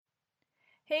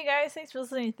Hey guys, thanks for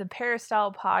listening to the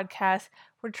Peristyle Podcast.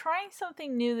 We're trying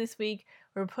something new this week.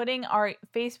 We're putting our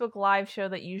Facebook Live show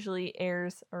that usually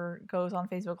airs or goes on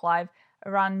Facebook Live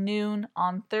around noon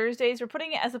on Thursdays. We're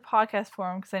putting it as a podcast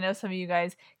form because I know some of you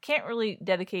guys can't really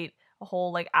dedicate a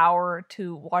whole hour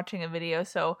to watching a video.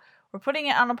 So we're putting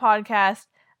it on a podcast.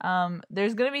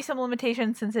 There's going to be some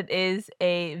limitations since it is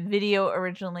a video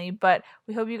originally, but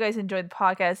we hope you guys enjoyed the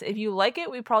podcast. If you like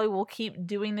it, we probably will keep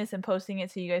doing this and posting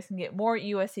it so you guys can get more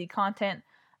USC content.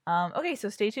 Okay, so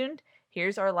stay tuned.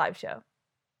 Here's our live show.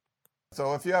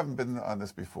 So if you haven't been on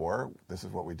this before, this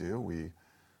is what we do. We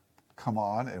come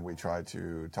on and we try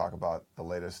to talk about the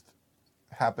latest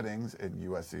happenings in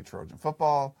USC Trojan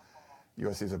football.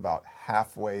 USC is about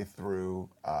halfway through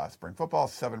spring football,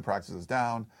 7 practices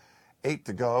down, 8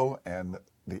 to go, and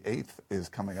the 8th is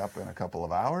coming up in a couple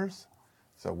of hours.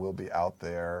 So we'll be out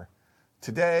there.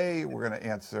 Today, we're going to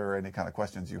answer any kind of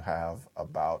questions you have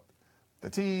about the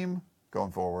team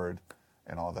going forward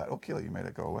and all that. Oh, Keely, you made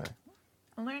it go away.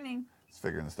 I'm learning. It's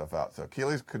figuring this stuff out. So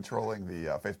Keely's controlling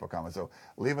the Facebook comments. So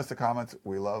leave us the comments.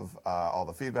 We love all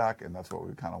the feedback, and that's what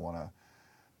we kind of want to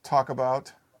talk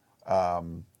about. I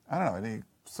don't know, any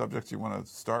subjects you want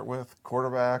to start with?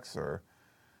 Quarterbacks or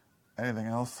anything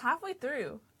else? Halfway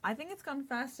through. I think it's gone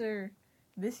faster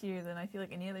this year than I feel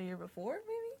like any other year before,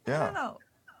 maybe? Yeah. I don't know.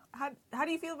 How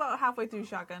do you feel about halfway through,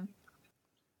 Shotgun?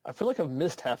 I feel like I've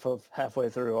missed halfway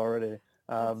through already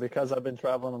because I've been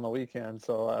traveling on the weekend.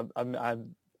 So I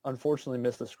unfortunately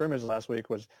missed the scrimmage last week,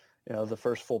 which, the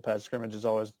first full pad scrimmage is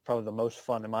always probably the most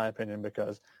fun in my opinion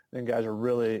because then guys are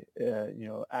really,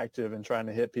 active and trying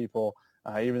to hit people,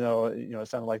 even though, it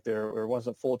sounded like there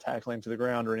wasn't full tackling to the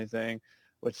ground or anything,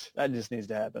 which that just needs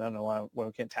to happen. I don't know why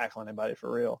we can't tackle anybody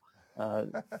for real.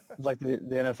 Like the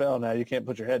NFL now, you can't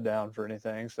put your head down for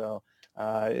anything. So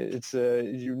it's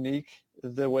unique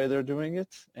the way they're doing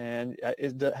it, and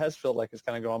it has felt like it's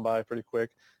kind of gone by pretty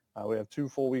quick. We have 2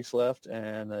 full weeks left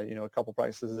and, a couple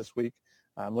practices this week.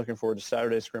 I'm looking forward to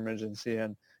Saturday scrimmage and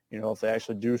seeing, if they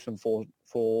actually do some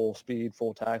full speed,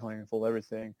 full tackling, full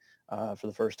everything for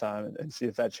the first time and see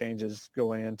if that changes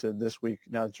going into this week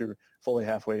now that you're fully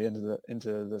halfway into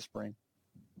the spring.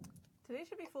 Today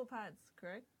should be full pads,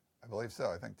 correct? I believe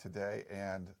so. I think today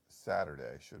and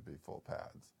Saturday should be full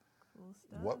pads. Cool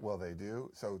stuff. What will they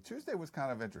do? So Tuesday was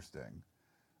kind of interesting.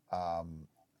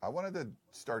 I wanted to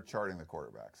start charting the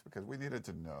quarterbacks because we needed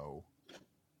to know,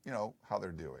 how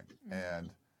they're doing. Mm-hmm. And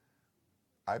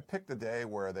I picked the day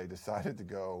where they decided to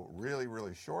go really,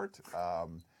 really short.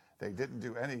 They didn't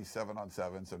do any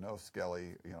 7-on-7, so no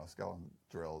skeleton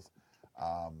drills.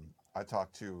 I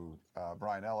talked to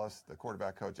Brian Ellis, the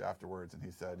quarterback coach, afterwards, and he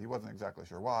said he wasn't exactly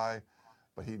sure why,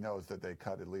 but he knows that they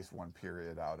cut at least one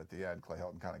period out at the end. Clay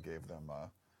Helton kind of gave them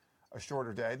a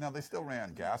shorter day. Now, they still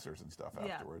ran gassers and stuff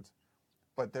afterwards,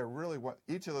 but they're really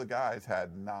each of the guys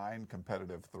had 9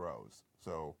 competitive throws.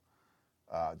 So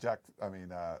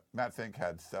Matt Fink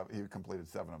had 7. He completed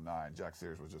 7 of 9. Jack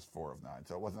Sears was just 4 of 9.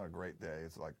 So it wasn't a great day.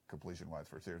 It's like completion-wise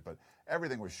for Sears, but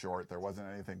everything was short. There wasn't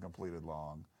anything completed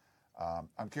long.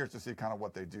 I'm curious to see kind of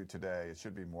what they do today. It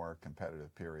should be more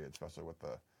competitive period, especially with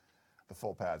the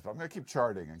full pads. But I'm going to keep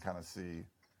charting and kind of see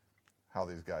how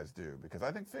these guys do because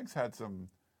I think Fink's had some.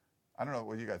 I don't know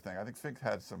what you guys think. I think Fink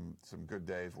had some good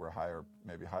days where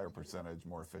maybe higher percentage,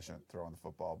 more efficient throwing the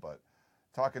football. But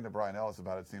talking to Brian Ellis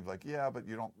about it seems like, but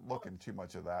you don't look in too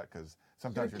much of that because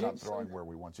sometimes you're not throwing where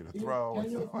we want you to throw.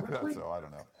 And stuff like that. So I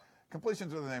don't know.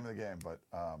 Completions are the name of the game, but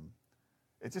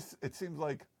it seems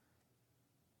like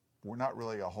we're not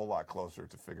really a whole lot closer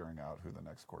to figuring out who the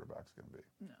next quarterback's going to be.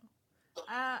 No.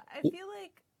 I feel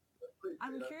like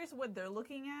I'm curious what they're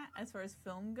looking at as far as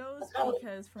film goes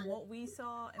because from what we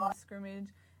saw in the scrimmage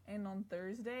and on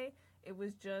Thursday, it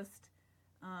was just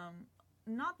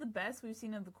not the best we've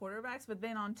seen of the quarterbacks. But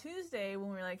then on Tuesday, when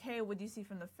we were like, hey, what do you see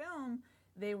from the film?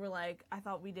 They were like, I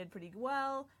thought we did pretty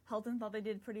well. Helton thought they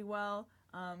did pretty well.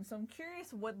 So I'm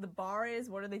curious what the bar is.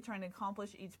 What are they trying to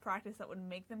accomplish each practice that would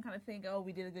make them kind of think, oh,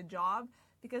 we did a good job?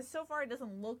 Because so far it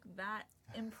doesn't look that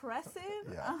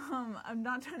impressive. I'm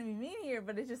not trying to be mean here,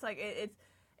 but it's just like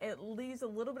it leaves a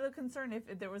little bit of concern.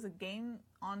 If there was a game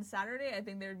on Saturday, I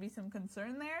think there would be some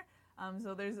concern there.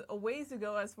 So there's a ways to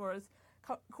go as far as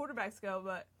quarterbacks go,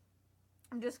 but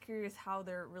I'm just curious how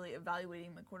they're really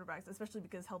evaluating the quarterbacks, especially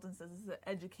because Helton says this is an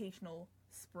educational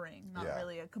spring, not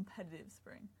really a competitive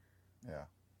spring. Yeah.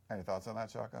 Any thoughts on that,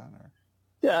 Shotgun? Or?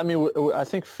 Yeah, I mean, I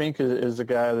think Fink is a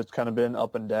guy that's kind of been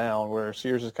up and down, where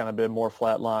Sears has kind of been more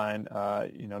flat line.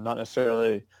 Not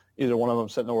necessarily either one of them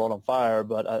setting the world on fire,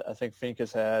 but I think Fink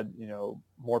has had,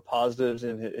 more positives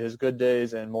in his good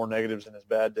days and more negatives in his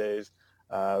bad days,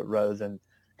 rather than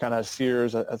kind of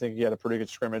Sears, I think he had a pretty good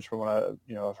scrimmage from what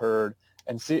I've heard.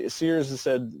 And Sears has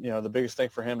said, the biggest thing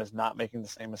for him is not making the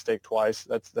same mistake twice.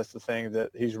 That's the thing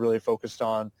that he's really focused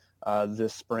on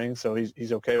this spring. So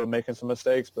he's okay with making some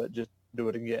mistakes, but just do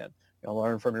it again.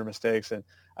 Learn from your mistakes. And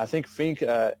I think Fink,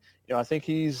 I think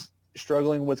he's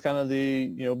struggling with kind of the,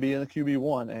 being the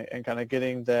QB1 and kind of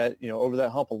getting that, over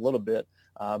that hump a little bit,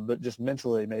 but just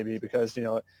mentally maybe because,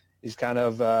 he's kind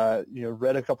of,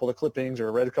 read a couple of clippings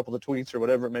or read a couple of tweets or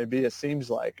whatever it may be. It seems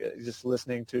like just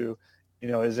listening to,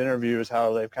 his interviews,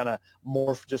 how they've kind of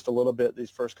morphed just a little bit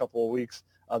these first couple of weeks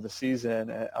of the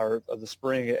season or of the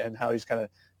spring, and how he's kind of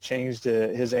changed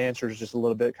his answers just a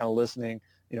little bit, kind of listening.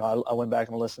 I went back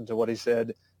and listened to what he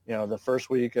said, the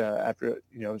first week after,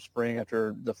 spring,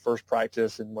 after the first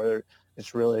practice, and whether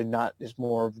it's really not, it's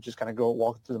more of just kind of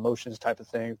walking through the motions type of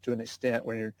thing to an extent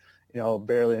when you're,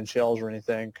 barely in shells or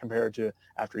anything, compared to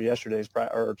after yesterday's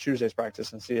or Tuesday's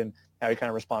practice, and seeing how he kind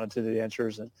of responded to the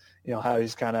answers, and, how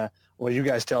he's kind of, well, you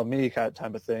guys tell me kind of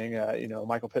type of thing.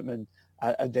 Michael Pittman,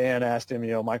 Dan asked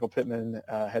him, Michael Pittman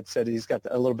had said he's got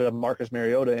a little bit of Marcus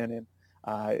Mariota in him.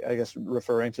 I guess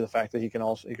referring to the fact that he can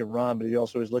run, but he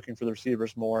also is looking for the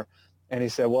receivers more. And he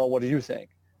said, well, what do you think?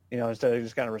 Instead of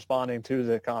just kind of responding to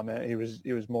the comment, he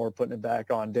was more putting it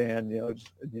back on Dan,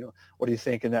 what do you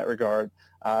think in that regard?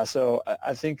 So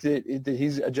I think that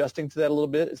he's adjusting to that a little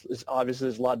bit. It's obviously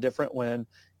it's a lot different when,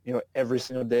 every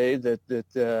single day that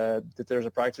there's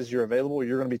a practice you're available,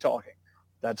 you're going to be talking.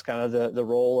 That's kind of the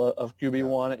role of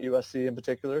QB1 at USC in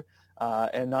particular.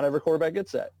 And not every quarterback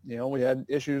gets that. We had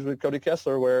issues with Cody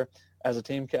Kessler where, as a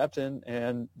team captain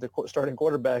and the starting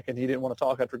quarterback, and he didn't want to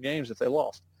talk after games if they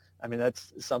lost. I mean,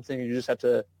 that's something you just have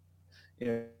to,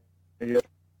 you have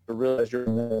to realize you're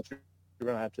going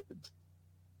to have to.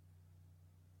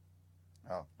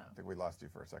 Oh, I think we lost you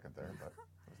for a second there, but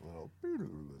it was a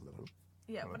little.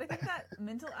 Yeah, but I think that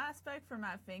mental aspect for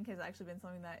Matt Fink has actually been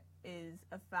something that is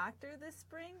a factor this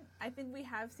spring. I think we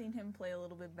have seen him play a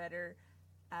little bit better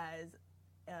as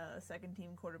a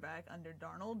second-team quarterback under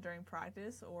Darnold during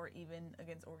practice, or even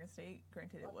against Oregon State.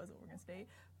 Granted, it was Oregon State,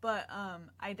 but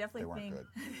I definitely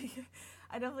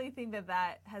think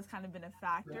that has kind of been a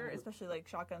factor, especially like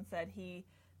Shotgun said.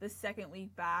 The second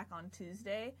week back on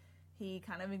Tuesday, he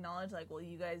kind of acknowledged, like, well,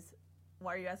 you guys,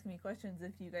 why are you asking me questions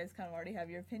if you guys kind of already have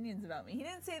your opinions about me? He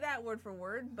didn't say that word for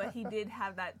word, but he did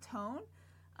have that tone.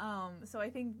 So I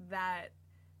think that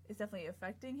is definitely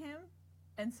affecting him.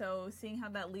 And so seeing how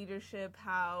that leadership,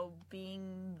 how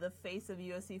being the face of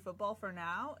USC football for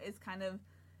now is kind of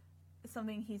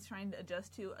something he's trying to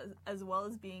adjust to, as well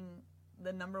as being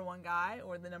the number one guy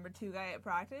or the number two guy at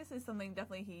practice, is something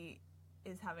definitely he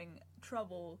is having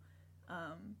trouble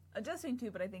adjusting to,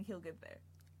 but I think he'll get there.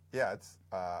 Yeah, it's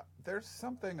there's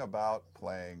something about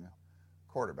playing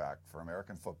quarterback for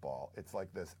American football. It's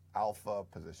like this alpha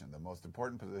position, the most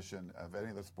important position of any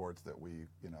of the sports that we,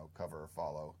 cover or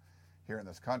follow here in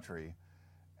this country.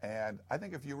 And I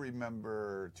think if you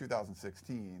remember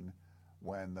 2016,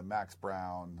 when the Max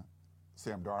Brown,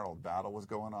 Sam Darnold battle was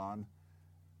going on,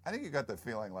 I think you got the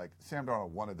feeling like Sam Darnold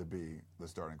wanted to be the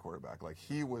starting quarterback. Like,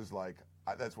 he was like,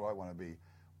 that's what I want to be.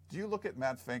 Do you look at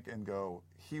Matt Fink and go,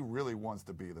 he really wants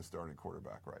to be the starting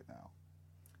quarterback right now?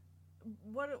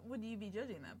 What would you be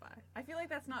judging that by? I feel like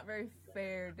that's not very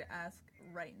fair to ask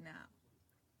right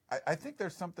now. I think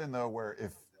there's something, though, where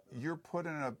if you're put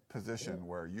in a position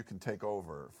where you can take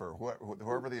over for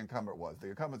whoever the incumbent was, the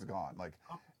incumbent's gone. Like,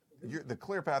 the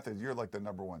clear path is you're like the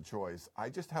number one choice. I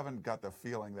just haven't got the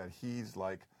feeling that he's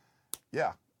like,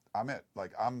 yeah, I'm it.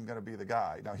 Like, I'm going to be the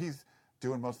guy. Now, he's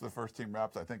doing most of the first team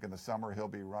reps. I think in the summer he'll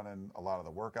be running a lot of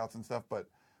the workouts and stuff. But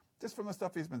just from the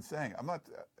stuff he's been saying,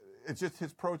 it's just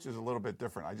his approach is a little bit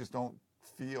different. I just don't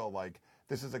feel like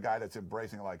this is a guy that's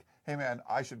embracing, like, hey, man,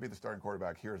 I should be the starting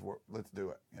quarterback. Let's do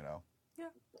it, Yeah,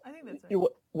 I think that's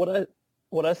right.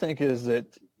 What I think is that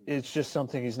it's just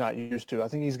something he's not used to. I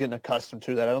think he's getting accustomed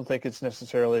to that. I don't think it's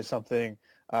necessarily something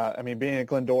being at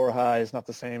Glendora High is not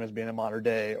the same as being at Mater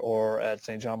Dei or at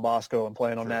St. John Bosco and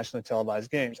playing on nationally televised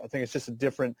games. I think it's just a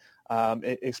different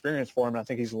experience for him. And I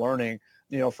think he's learning,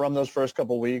 from those first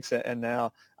couple of weeks. And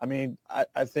now, I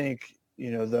think,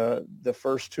 the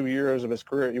first 2 years of his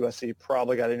career at USC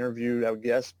probably got interviewed, I would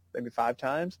guess, maybe 5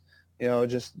 times,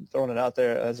 just throwing it out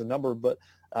there as a number. But,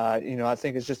 I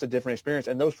think it's just a different experience.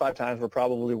 And those 5 times were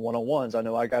probably one-on-ones. I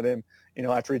know I got him,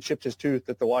 after he chipped his tooth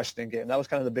at the Washington game. That was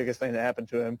kind of the biggest thing that happened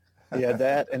to him. He had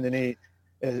that, and then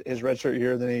his redshirt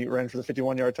year, then he ran for the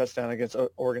 51-yard touchdown against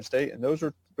Oregon State. And those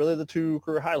were really the 2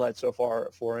 career highlights so far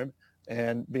for him.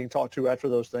 And being talked to after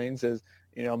those things is,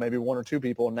 maybe 1 or 2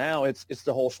 people. Now it's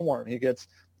the whole swarm. He gets,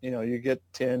 you get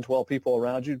 10, 12 people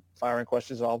around you firing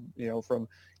questions off, from,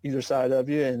 either side of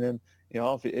you, and then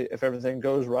if everything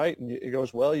goes right and it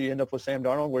goes well, you end up with Sam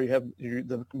Darnold, where you have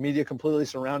the media completely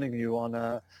surrounding you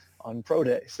on pro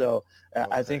day. So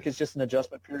I think it's just an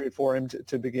adjustment period for him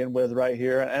to begin with right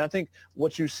here. And I think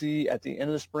what you see at the end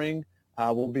of the spring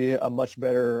will be a much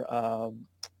better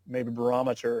maybe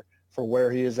barometer for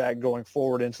where he is at going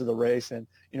forward into the race. And,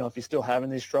 if he's still having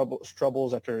these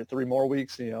troubles after 3 more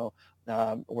weeks,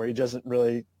 where he doesn't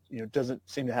really, doesn't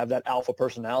seem to have that alpha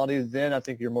personality, then I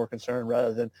think you're more concerned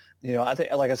rather than, I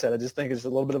think, like I said, I just think it's a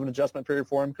little bit of an adjustment period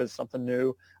for him because it's something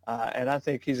new. And I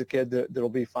think he's a kid that'll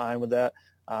be fine with that.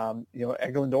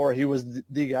 At Glendora, he was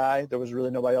the guy. There was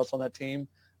really nobody else on that team.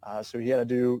 So he had to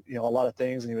do, a lot of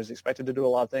things, and he was expected to do a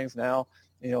lot of things. Now,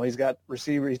 he's got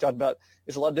receivers. He talked about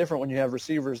it's a lot different when you have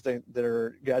receivers that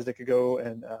are guys that could go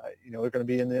and, they're going to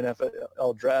be in the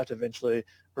NFL draft eventually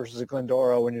versus a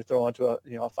Glendora when you're throwing to a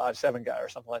 5'7" guy or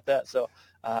something like that. So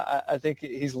I think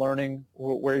he's learning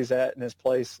where he's at in his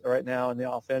place right now in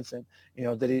the offense, and,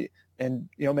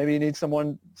 maybe he needs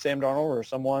someone, Sam Darnold or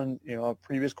someone, a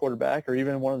previous quarterback or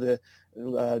even one of the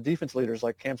defense leaders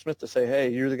like Cam Smith to say, hey,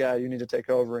 you're the guy, you need to take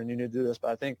over and you need to do this.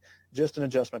 But I think just an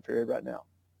adjustment period right now.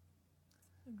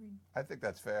 Agreed. I think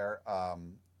that's fair.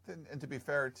 And to be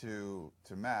fair to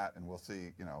Matt, and we'll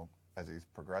see, as he's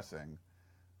progressing,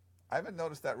 I haven't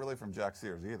noticed that really from Jack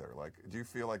Sears either. Like, do you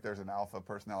feel like there's an alpha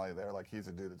personality there? Like, he's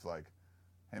a dude that's like,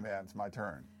 hey, man, it's my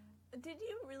turn. Did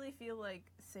you really feel like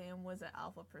Sam was an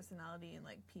alpha personality in,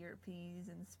 like, PRPs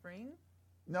in spring?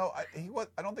 No,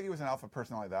 I don't think he was an alpha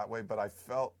personality that way, but I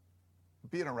felt,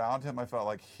 being around him, I felt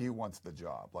like he wants the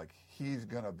job. Like, he's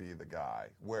going to be the guy,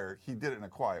 where he did it in a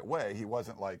quiet way. He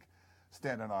wasn't, like,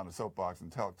 standing on a soapbox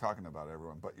and talking about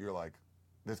everyone, but you're like,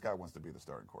 this guy wants to be the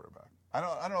starting quarterback. I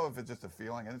don't know if it's just a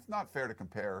feeling, and it's not fair to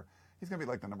compare. He's going to be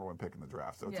like the number 1 pick in the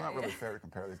draft, so it's not really fair to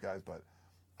compare these guys, but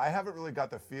I haven't really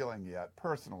got the feeling yet,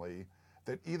 personally,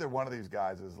 that either one of these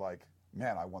guys is like,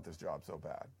 man, I want this job so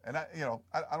bad. And I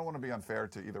don't want to be unfair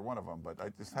to either one of them, but I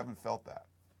just haven't felt that.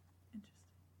 Interesting.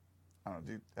 I don't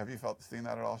know. Have you seen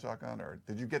that at all, Shotgun? Or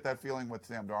did you get that feeling with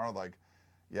Sam Darnold? Like,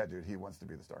 yeah, dude, he wants to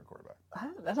be the starting quarterback.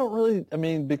 I don't really. I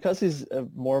mean, because he's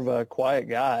more of a quiet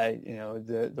guy.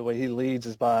 The way he leads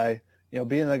is by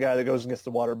being the guy that goes and gets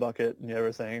the water bucket and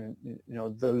everything.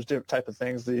 Those different type of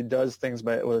things. That he does things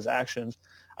with his actions.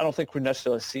 I don't think we've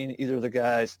necessarily seen either of the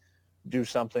guys do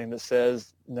something that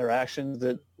says in their actions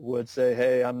that would say,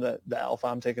 hey, I'm the alpha,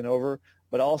 I'm taking over.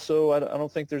 But also, I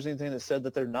don't think there's anything that said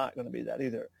that they're not going to be that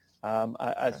either.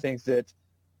 I think that,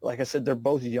 like I said, they're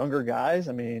both younger guys.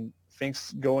 I mean,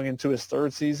 Fink's going into his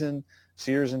 3rd season,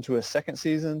 Sears into his 2nd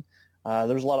season.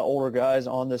 There's a lot of older guys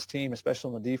on this team,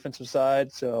 especially on the defensive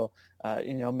side. So,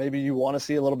 maybe you want to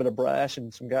see a little bit of brash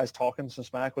and some guys talking some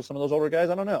smack with some of those older guys.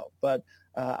 I don't know. But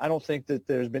I don't think that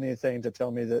there's been anything to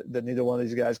tell me that neither one of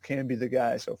these guys can be the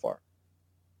guy so far.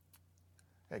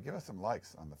 Hey, give us some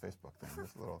likes on the Facebook thing.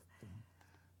 This little,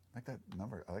 I like that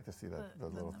number. I like to see that the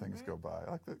little number? things go by.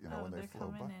 I like that, when they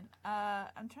flow by.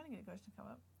 I'm trying to get a question to come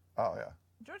up. Oh, yeah.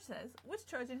 George says, which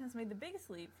Trojan has made the biggest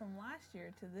leap from last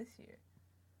year to this year?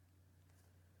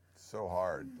 So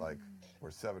hard. Like,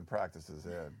 we're 7 practices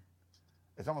in.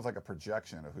 It's almost like a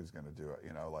projection of who's going to do it.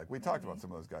 Like we talked about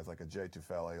some of those guys, like a Jay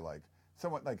Tufele, like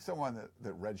someone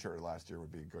that redshirted last year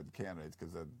would be good candidates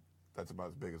because that's about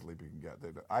as big as leap you can get.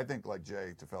 I think like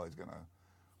Jay Tufele is going to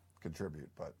contribute,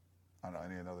 but I don't know,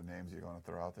 any other names you want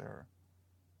to throw out there?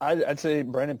 I'd say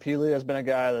Brandon Peely has been a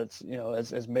guy that's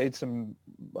has made some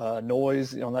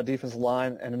noise on that defensive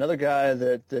line, and another guy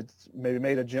that's maybe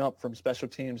made a jump from special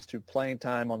teams to playing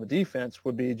time on the defense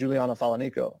would be Giuliano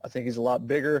Falanico. I think he's a lot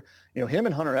bigger. Him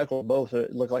and Hunter Eckler both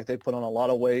look like they put on a lot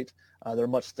of weight. They're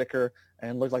much thicker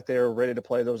and look like they're ready to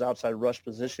play those outside rush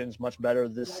positions much better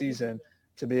this season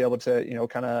to be able to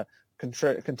kind of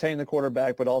contain the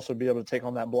quarterback, but also be able to take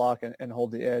on that block and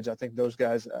hold the edge. I think those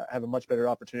guys have a much better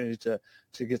opportunity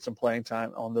to get some playing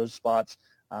time on those spots.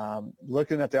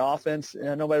 Looking at the offense,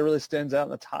 nobody really stands out in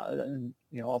the top,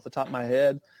 off the top of my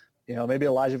head. Maybe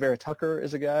Elijah Vera Tucker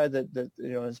is a guy that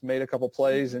has made a couple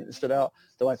plays and stood out,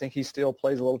 though I think he still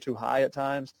plays a little too high at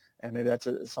times, and maybe that's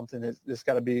something that's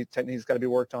got to be technique's got to be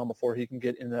worked on before he can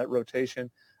get into that rotation.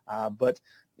 But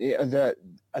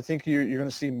I think you're going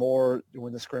to see more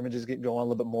when the scrimmages get going a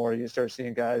little bit more. You start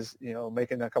seeing guys,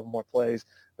 making a couple more plays.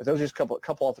 But those are just a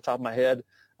couple off the top of my head.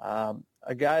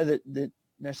 A guy that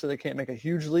necessarily can't make a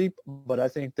huge leap, but I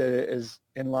think that is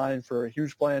in line for a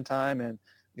huge playing time and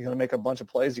you're going to make a bunch of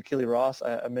plays. Achille Ross,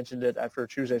 I mentioned it after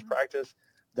Tuesday's practice,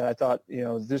 that I thought,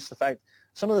 the fact,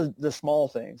 some of the small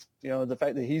things, the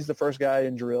fact that he's the first guy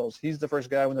in drills, he's the first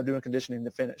guy when they're doing conditioning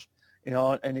to finish.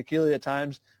 And Achille at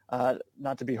times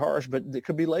not to be harsh, but it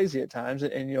could be lazy at times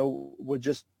and would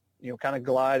just, kind of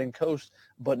glide and coast.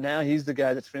 But now he's the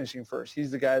guy that's finishing first.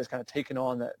 He's the guy that's kind of taking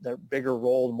on that bigger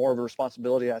role, more of a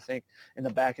responsibility, I think, in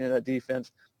the back end of that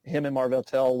defense. Him and Marvell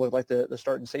Tell look like the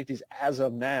starting safeties as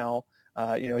of now.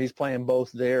 He's playing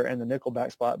both there and the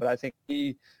nickelback spot, but I think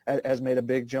he has made a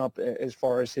big jump as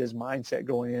far as his mindset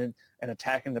going in and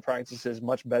attacking the practices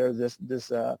much better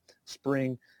this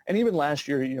spring. And even last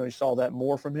year, you saw that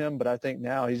more from him, but I think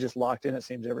now he's just locked in, it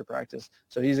seems, every practice.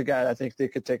 So he's a guy that I think they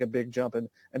could take a big jump and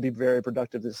be very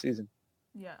productive this season.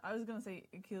 Yeah, I was going to say,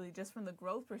 Keely, just from the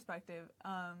growth perspective,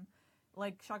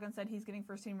 like Shotgun said, he's getting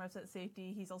first-team reps at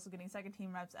safety. He's also getting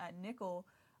second-team reps at nickel.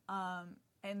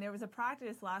 And there was a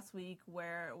practice last week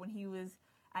where when he was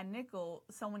at nickel,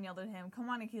 someone yelled at him, "Come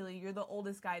on, Akili, you're the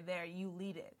oldest guy there. You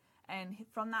lead it." And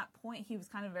from that point, he was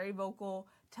kind of very vocal,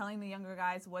 telling the younger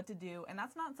guys what to do. And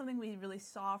that's not something we really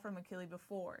saw from Akili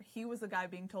before. He was the guy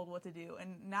being told what to do.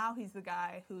 And now he's the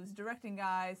guy who's directing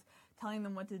guys, telling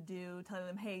them what to do, telling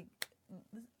them, hey,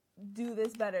 do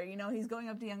this better. He's going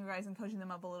up to younger guys and coaching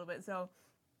them up a little bit. So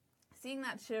seeing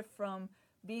that shift from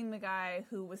being the guy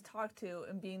who was talked to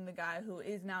and being the guy who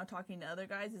is now talking to other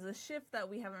guys is a shift that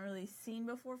we haven't really seen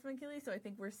before from Akili. So I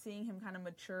think we're seeing him kind of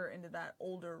mature into that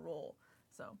older role.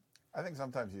 So I think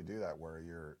sometimes you do that where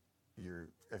you're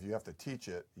if you have to teach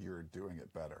it, you're doing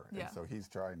it better. Yeah. And so he's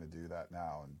trying to do that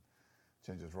now and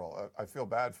change his role. I feel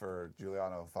bad for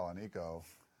Giuliano Falanico.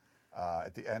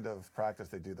 At the end of practice,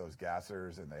 they do those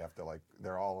gassers, and they have to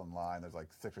they're all in line. There's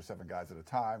 6 or 7 guys at a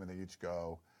time, and they each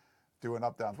go doing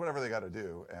up downs, whatever they got to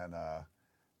do. And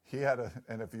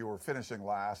and if you were finishing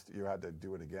last, you had to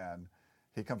do it again.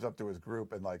 He comes up to his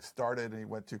group and started, and he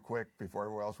went too quick before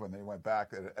everyone else when they went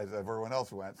back as everyone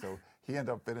else went. So he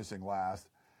ended up finishing last,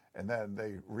 and then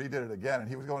they redid it again, and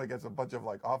he was going against a bunch of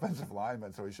offensive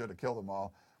linemen, so he should have killed them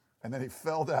all. And then he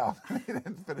fell down. He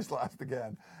didn't finish last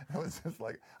again. It was just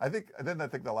I think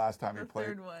the last time he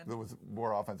played, there was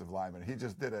more offensive linemen. He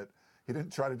just did it. He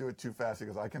didn't try to do it too fast. He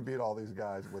goes, I can beat all these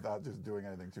guys without just doing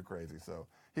anything too crazy. So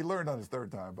he learned on his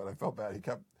third time, but I felt bad. He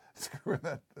kept screwing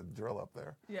the drill up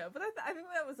there. Yeah, but I think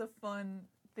that was a fun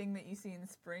thing that you see in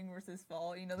spring versus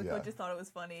fall. The coaches thought it was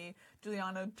funny.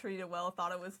 Giuliano treated it well,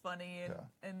 thought it was funny.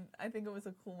 And I think it was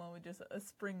a cool moment, just a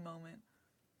spring moment.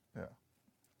 Yeah.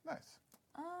 Nice.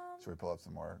 Should we pull up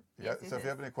some more? Yes, So if you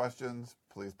have any questions,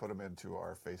 please put them into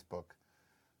our Facebook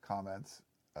comments.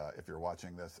 If you're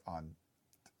watching this on,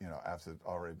 after it's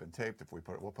already been taped, we'll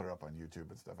put it up on YouTube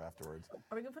and stuff afterwards.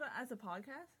 Are we gonna put it as a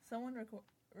podcast? Someone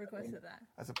requested that.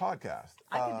 As a podcast.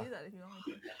 I can do that if you want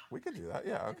me to. We could do that.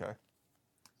 Yeah. Okay.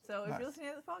 So if you're listening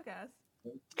to this podcast,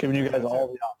 Giving you guys all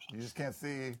the options. You just can't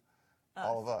see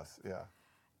all of us. Yeah.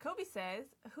 Kobe says,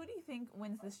 "Who do you think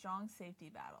wins the strong safety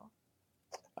battle?"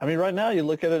 I mean, right now you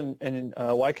look at it, and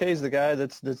YK is the guy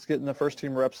that's getting the first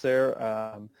team reps there.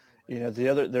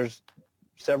 There's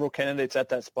several candidates at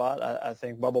that spot. I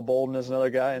think Bubba Bolden is another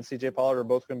guy, and CJ Pollard are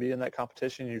both going to be in that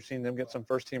competition. You've seen them get some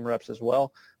first team reps as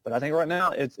well. But I think right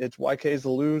now it's YK's to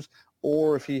lose,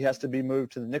 or if he has to be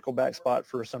moved to the nickelback spot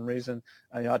for some reason.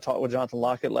 I talked with Jonathan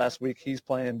Lockett last week. He's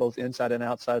playing both inside and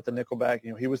outside at the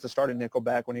nickelback. He was the starting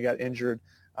nickelback when he got injured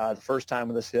the first time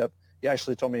with his hip. He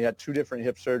actually told me he had 2 different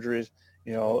hip surgeries.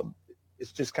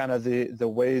 It's just kind of the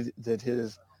way that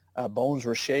his bones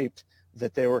were shaped,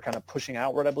 that they were kind of pushing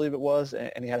outward, I believe it was,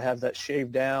 and he had to have that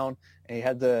shaved down, and he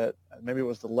had maybe it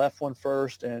was the left one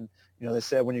first, and they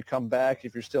said when you come back,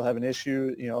 if you're still having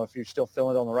issue, if you're still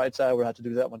feeling it on the right side, we'll have to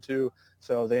do that one too.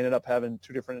 So they ended up having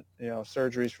 2 different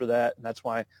surgeries for that, and that's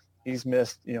why he's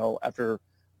missed after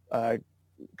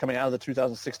coming out of the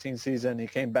 2016 season. He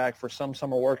came back for some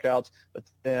summer workouts, but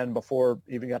then before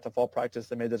he even got to fall practice,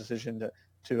 they made the decision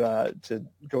to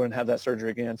go and have that surgery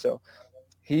again. So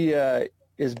he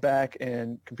is back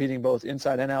and competing both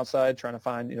inside and outside, trying to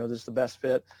find this is the best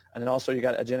fit. And then also you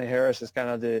got Ajene Harris is kind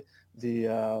of the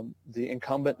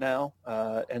incumbent now,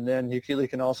 and then Ukili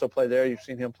can also play there. You've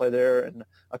seen him play there in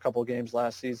a couple of games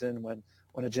last season when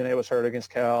Ajene was hurt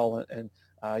against Cal, and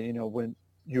when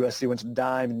USC went to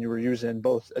dime and you were using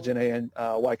both Ajene and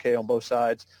YK on both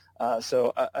sides.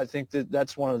 So I think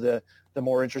that's one of the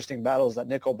more interesting battles, that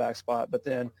nickelback spot. But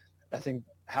then I think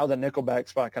how the nickelback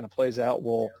spot kind of plays out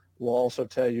will also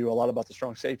tell you a lot about the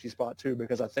strong safety spot too,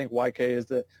 because I think YK is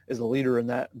the leader in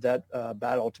that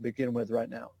battle to begin with right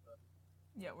now.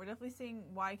 Yeah, we're definitely seeing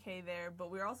YK there,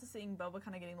 but we're also seeing Bubba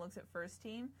kind of getting looks at first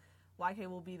team. YK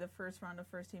will be the first round of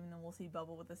first team, and then we'll see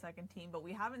Bubba with the second team. But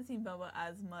we haven't seen Bubba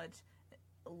as much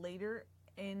later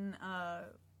in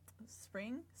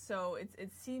spring, so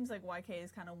it seems like YK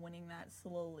is kind of winning that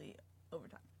slowly over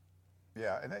time.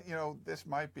 Yeah, and this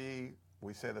might be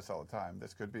we say this all the time.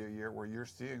 This could be a year where you're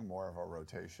seeing more of a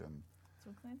rotation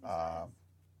So Clancy says.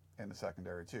 in the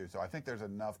secondary too. So I think there's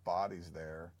enough bodies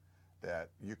there that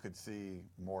you could see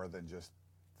more than just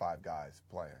 5 guys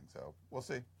playing. So we'll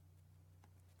see.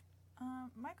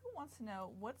 Michael wants to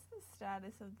know, what's the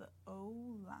status of the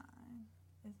O-line?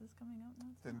 Is this coming up now?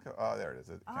 Didn't oh, there it is.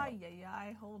 It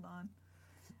Yeah. Hold on.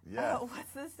 yeah.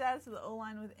 What's the status of the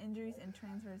O-line with injuries and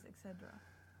transfers,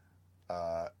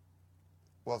 etc.?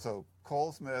 Well, so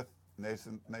Cole Smith,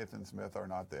 Nathan Smith are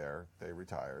not there. They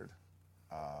retired.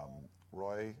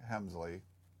 Roy Hemsley,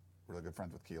 really good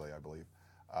friends with Keeley, I believe.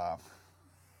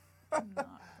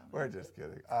 We're just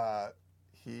kidding.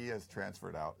 He has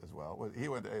transferred out as well. He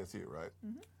went to ASU, right?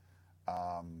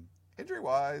 Mm-hmm.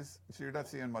 Injury-wise, so you're not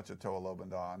seeing much of Toa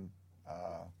Lobendon.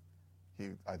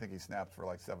 I think he snapped for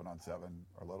like 7-on-7 or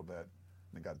a little bit,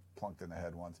 and he got plunked in the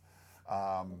head once.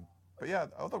 But yeah,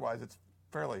 otherwise it's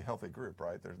fairly healthy group,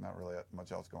 right? There's not really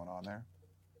much else going on there.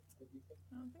 I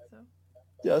don't think so.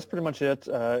 Yeah, that's pretty much it.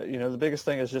 The biggest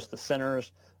thing is just the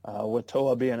centers. With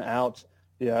Toa being out,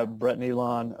 Brett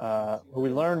Nealon, who we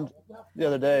learned the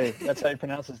other day, that's how you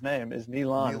pronounce his name, is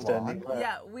Nealon instead of Nealon.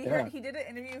 Yeah, we heard he did an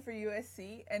interview for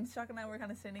USC, and Chuck and I were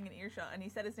kind of standing in earshot, and he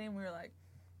said his name, and we were like,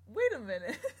 wait a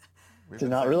minute. We've Did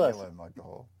been not saying realize. Nealon like the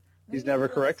whole. He's never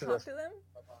Maybe corrected talk us. to them.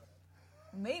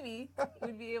 Maybe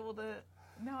we'd be able to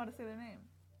know how to say their name.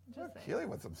 Just saying. Keeley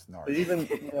with some snark. But even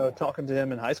talking to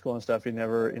him in high school and stuff, he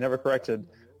never corrected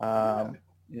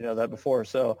that before.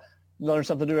 So learn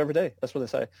something new every day. That's what they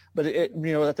say. But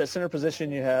at that center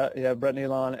position, you have Brett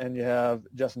Nealon and you have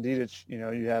Justin Dedich.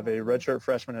 You have a redshirt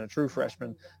freshman and a true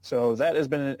freshman. So that has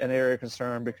been an area of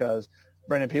concern because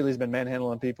Brandon Peely's been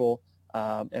manhandling people.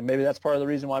 And maybe that's part of the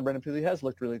reason why Brandon Peely has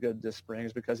looked really good this spring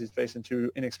is because he's facing 2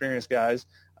 inexperienced guys.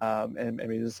 And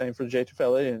maybe the same for Jay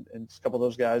Tufele and a couple of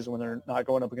those guys when they're not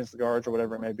going up against the guards or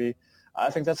whatever it may be. I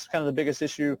think that's kind of the biggest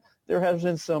issue. There has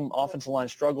been some offensive line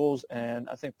struggles, and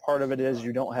I think part of it is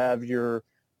you don't have your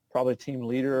probably team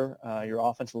leader, your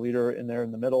offensive leader in there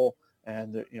in the middle,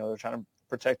 and they're trying to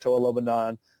protect Toa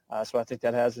Lobendon. So I think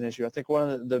that has an issue. I think one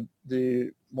of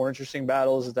the more interesting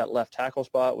battles is that left tackle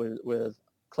spot with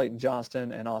Clayton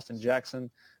Johnston and Austin Jackson.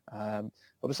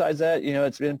 But besides that,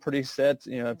 it's been pretty set,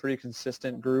 a pretty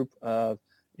consistent group of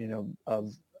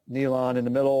Nealon in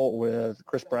the middle with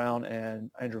Chris Brown and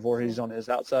Andrew Voorhees on his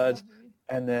outsides.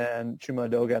 And then Chuma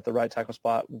Adoga at the right tackle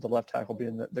spot with the left tackle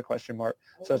being the question mark.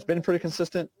 So it's been pretty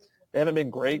consistent. They haven't been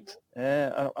great.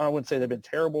 I wouldn't say they've been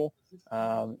terrible.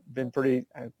 Been pretty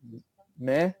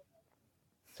meh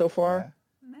so far.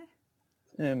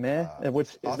 Meh,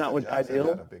 which is not what Jackson ideal.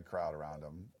 had a big crowd around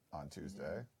him on Tuesday.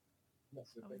 I was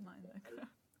not in that crowd.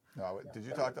 No, did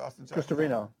you talk to Austin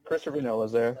Jackson? Chris Trevino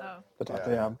was there Oh, to talk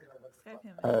to Yeah. him. Skype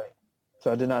him.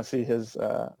 So I did not see his.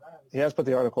 He has put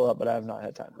the article up, but I have not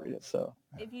had time to read it. So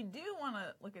If you do want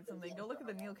to look at something, go look at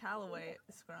the Neil Callaway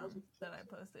scrum that I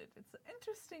posted. It's an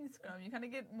interesting scrum. You kind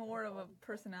of get more of a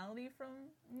personality from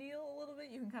Neil a little bit.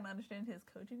 You can kind of understand his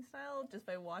coaching style just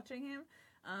by watching him.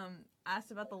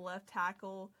 Asked about the left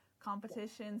tackle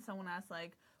competition. Someone asked,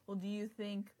 well, do you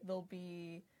think there'll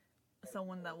be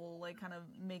someone that will, kind of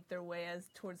make their way as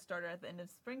towards starter at the end of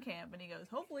spring camp? And he goes,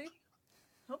 hopefully.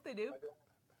 Hope they do.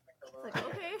 It's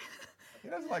okay. He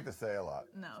doesn't like to say a lot.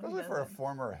 No, he especially for a doesn't.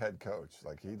 former head coach.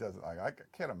 He doesn't. I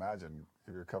can't imagine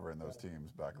if you're covering those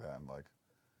teams back then.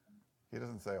 He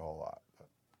doesn't say a whole lot.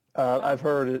 But, I've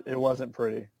heard it wasn't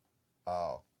pretty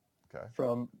oh, okay.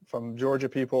 from Georgia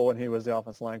people when he was the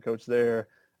offensive line coach there,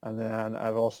 and then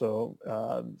I've also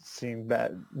seen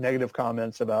negative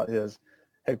comments about his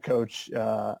head coach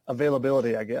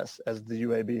availability, I guess, as the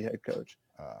UAB head coach.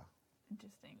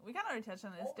 Interesting. We kind of already touched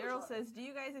on this. Daryl says, do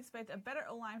you guys expect a better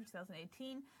O-line for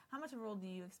 2018? How much of a role do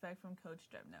you expect from Coach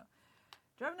Drebno?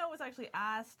 Drebno was actually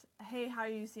asked, hey, how are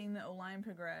you seeing the O-line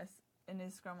progress in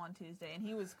his scrum on Tuesday? And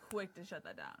he was quick to shut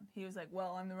that down. He was like,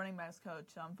 well, I'm the running backs coach,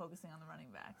 so I'm focusing on the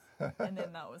running backs. And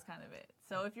then that was kind of it.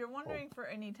 So if you're wondering for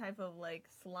any type of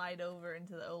slide over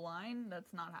into the O-line,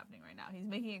 that's not happening right now. He's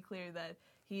making it clear that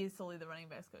he is solely the running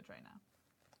backs coach right now.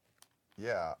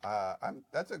 Yeah,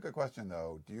 that's a good question,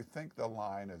 though. Do you think the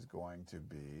line is going to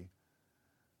be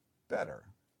better?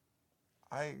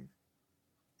 I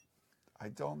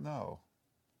don't know.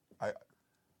 I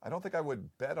don't think I would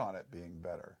bet on it being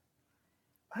better.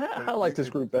 I like this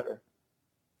group better.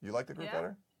 You like the group Yeah.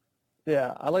 better?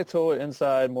 Yeah, I like Toa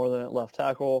inside more than at left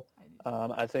tackle.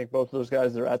 I think both of those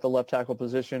guys that are at the left tackle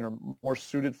position are more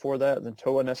suited for that than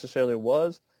Toa necessarily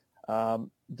was.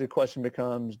 The question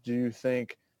becomes, do you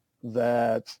think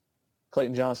that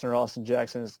Clayton Johnson or Austin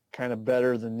Jackson is kind of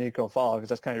better than Nico Fowler? Because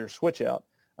that's kind of your switch out.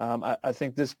 I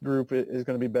think this group is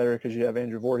going to be better because you have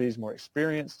Andrew Voorhees, more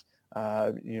experienced.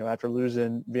 After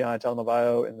losing Viana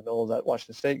Talanovayo in the middle of that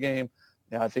Washington State game,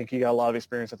 I think he got a lot of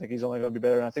experience. I think he's only going to be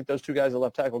better. And I think those two guys at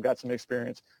left tackle got some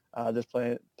experience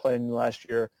playing last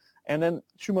year. And then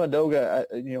Chuma Adoga,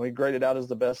 he graded out as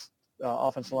the best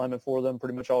offensive lineman for them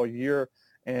pretty much all year.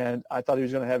 And I thought he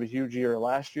was going to have a huge year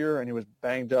last year, and he was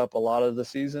banged up a lot of the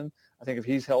season. I think if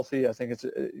he's healthy, I think it's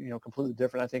completely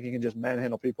different. I think he can just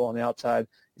manhandle people on the outside.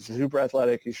 He's super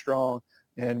athletic. He's strong.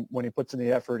 And when he puts in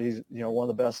the effort, he's one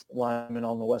of the best linemen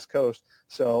on the West Coast.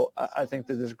 So I think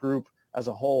that this group as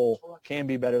a whole can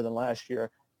be better than last year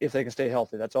if they can stay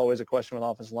healthy. That's always a question with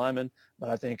offensive linemen. But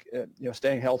I think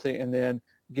staying healthy and then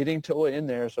getting Toa in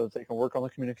there so that they can work on the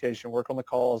communication, work on the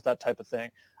calls, that type of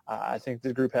thing. I think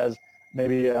the group has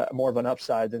maybe more of an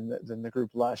upside than the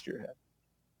group last year had.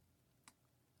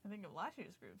 I think if last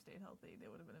year's group stayed healthy, they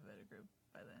would have been a better group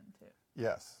by then too.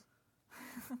 Yes,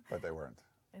 but they weren't.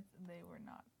 They were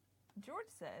not. George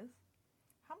says,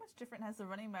 how much different has the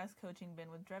running backs coaching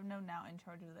been with Drevno now in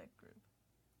charge of that group?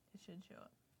 It should show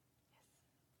up.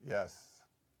 Yes.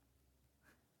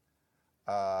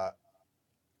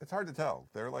 It's hard to tell.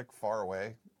 They're like far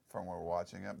away from where we're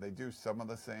watching them. They do some of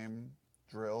the same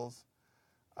drills.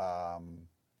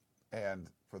 And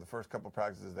for the first couple of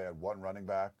practices, they had one running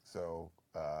back. So,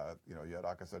 you had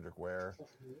Aka Cedric Ware.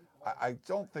 I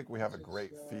don't think we have a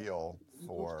great feel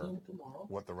for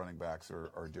what the running backs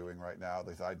are doing right now. At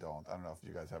least I don't. I don't know if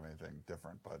you guys have anything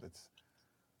different, but it's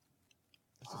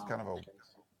just kind of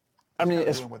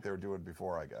it's doing what they were doing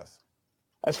before, I guess.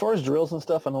 As far as drills and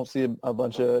stuff, I don't see a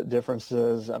bunch of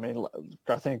differences. I mean,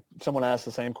 I think someone asked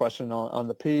the same question on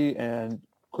the P, and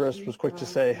Chris was quick to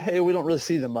say, hey, we don't really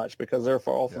see them much because they're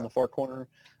far off in the far corner,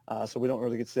 so we don't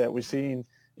really get to see that. We've seen,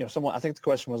 I think the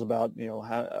question was about,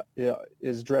 how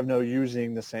is Drevno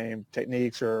using the same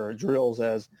techniques or drills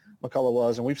as McCullough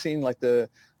was, and we've seen like the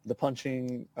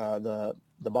punching, the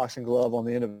boxing glove on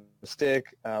the end of the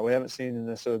stick. We haven't seen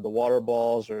necessarily the water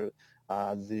balls or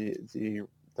the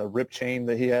rip chain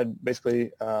that he had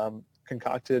basically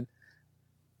concocted.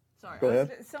 Sorry, Go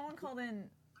ahead. Someone called in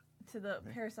to the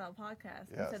Peristyle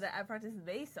podcast and said that at practice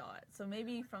they saw it. So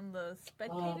maybe from the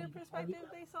spectator perspective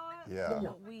they saw it. Yeah.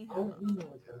 But we haven't.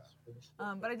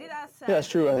 But I did ask Seth. Yeah, that's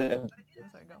true.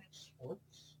 Sorry, go.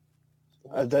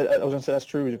 I was going to say that's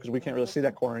true because we can't really see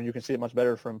that corner, and you can see it much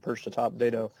better from perch to top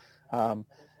dado.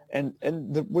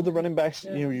 With the running backs,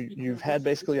 you've had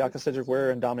basically Aka Cedric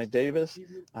Ware and Dominic Davis,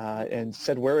 and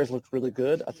Ced Ware has looked really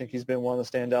good. I think he's been one of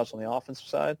the standouts on the offensive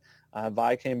side.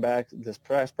 Vi came back this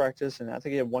past practice, and I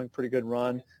think he had one pretty good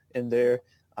run in there.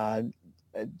 I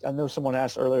know someone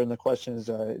asked earlier in the questions,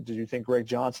 do you think Greg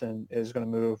Johnson is going to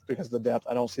move because of the depth?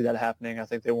 I don't see that happening. I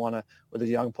think they want to, with a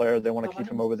young player, they want to keep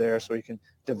him over there so he can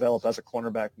develop as a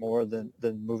cornerback more than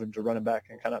moving to running back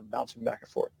and kind of bouncing back and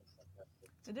forth.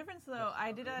 The difference, though,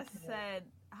 I did ask Ced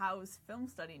how's film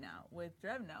study now with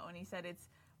Drevno, and he said it's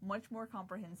much more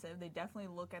comprehensive. They definitely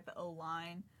look at the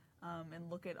O-line and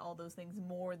look at all those things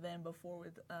more than before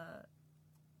with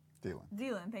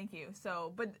Dealin, thank you.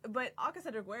 So, but Aka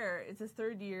Cedric Ware, it's his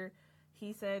third year.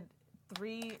 He said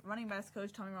 3 running backs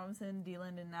coach, Tommy Robinson,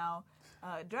 Dealin, and now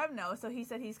Drevno. So he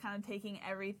said he's kind of taking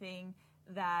everything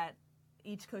that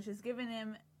each coach has given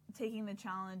him, taking the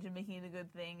challenge and making it a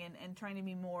good thing, and trying to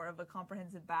be more of a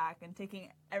comprehensive back and taking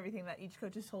everything that each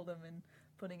coach has told him and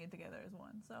putting it together as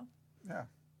one. So yeah,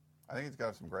 I think he's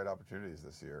got some great opportunities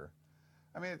this year.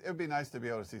 I mean, it would be nice to be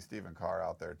able to see Stephen Carr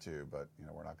out there too, but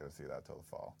we're not going to see that till the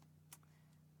fall.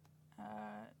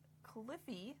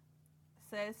 Cliffy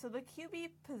says, so the QB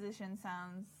position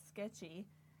sounds sketchy.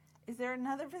 Is there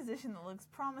another position that looks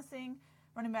promising?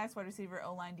 Running backs, wide receiver,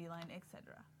 O-line, D-line,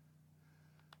 etc.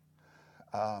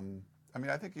 I mean,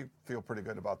 I think you feel pretty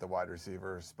good about the wide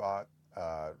receiver spot,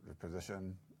 the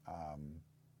position.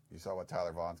 You saw what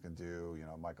Tyler Vaughn's can do,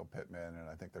 Michael Pittman, and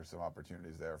I think there's some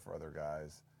opportunities there for other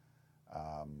guys.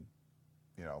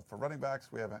 For running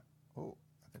backs, we haven't. I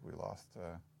think we lost.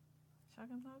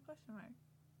 Shotgun's not a question mark.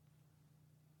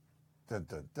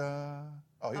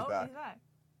 Oh, he's back. He's back.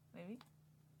 Maybe.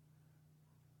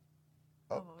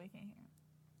 Oh, but we can't hear him.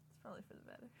 It's probably for the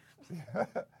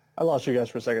better. I lost you guys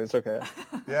for a second. It's okay.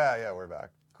 Yeah, we're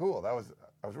back. Cool. I was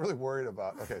really worried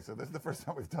about. Okay, so this is the first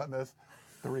time we've done this.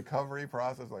 The recovery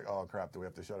process, like, oh crap, do we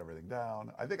have to shut everything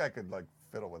down? I think I could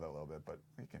fiddle with it a little bit, but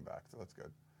he came back, so that's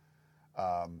good.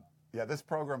 Yeah, this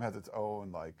program has its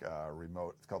own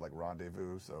remote. It's called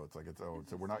Rendezvous, so it's its own.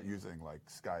 So we're not using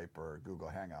Skype or Google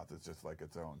Hangouts. It's just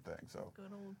its own thing. So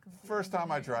first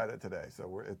time I tried it today.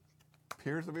 So it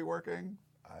appears to be working.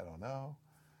 I don't know.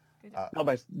 Now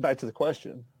back to the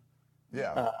question.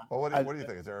 Yeah. Well, what do you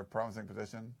think? Is there a promising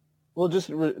position? Well,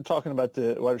 just talking about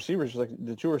the wide receivers, like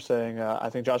that you were saying, I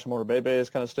think Josh Moore-Bebe has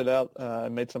kind of stood out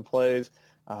and made some plays.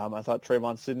 I thought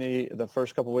Trayvon Sidney, the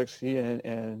first couple of weeks, he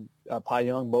and Pai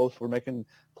Young both were making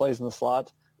plays in the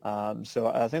slot.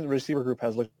 So I think the receiver group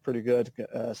has looked pretty good,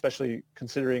 especially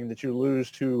considering that you lose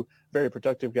two very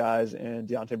productive guys in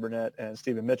Deontay Burnett and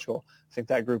Stephen Mitchell. I think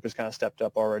that group has kind of stepped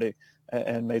up already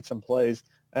and made some plays.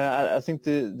 I think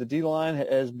the D-line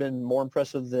has been more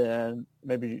impressive than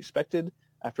maybe expected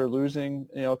after losing,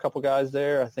 a couple guys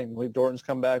there. I think Lee Dorton's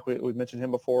come back. We've mentioned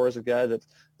him before as a guy that's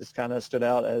kind of stood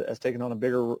out as taking on a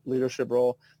bigger leadership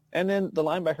role. And then the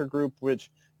linebacker group,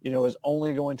 which, is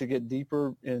only going to get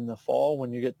deeper in the fall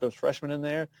when you get those freshmen in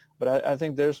there. But I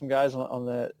think there's some guys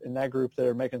in that group that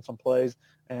are making some plays.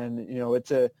 And,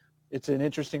 it's an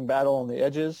interesting battle on the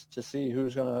edges to see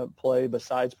who's going to play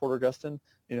besides Porter Gustin.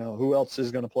 Who else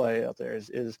is going to play out there?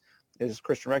 Is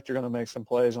Christian Rector going to make some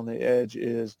plays on the edge?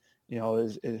 Is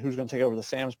who's going to take over the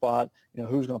Sam spot?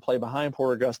 Who's going to play behind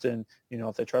Porter Gustin?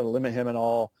 If they try to limit him at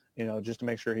all, just to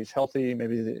make sure he's healthy,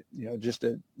 maybe, just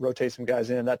to rotate some guys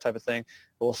in, that type of thing.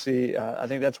 We'll see. I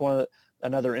think that's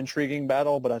another intriguing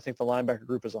battle, but I think the linebacker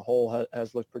group as a whole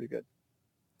has looked pretty good.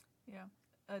 Yeah.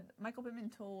 Michael Pittman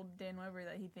told Dan Weber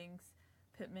that he thinks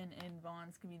Pittman and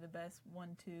Vaughns could be the best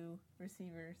 1-2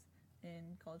 receivers in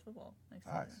college football next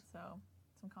season. So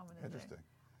some confidence Interesting.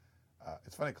 there.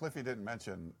 It's funny, Cliffy didn't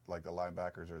mention like the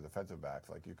linebackers or defensive backs.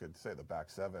 Like you could say the back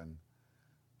seven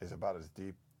is about as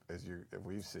deep as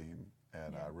we've seen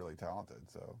and really talented.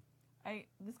 So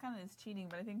this kind of is cheating,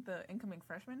 but I think the incoming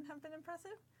freshmen have been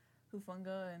impressive.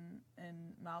 Hufunga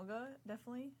and Malga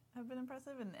definitely have been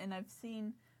impressive, and I've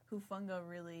seen Hufunga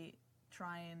really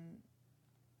try and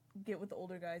get with the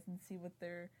older guys and see what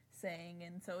they're saying,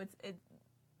 and so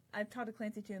I've talked to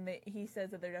Clancy too, and he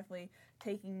says that they're definitely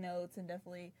taking notes and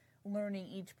definitely learning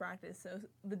each practice. So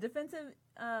the defensive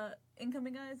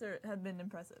incoming guys have been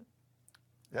impressive.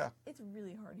 Yeah. It's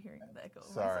really hard hearing the echo.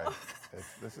 Sorry.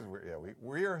 This is weird. Yeah,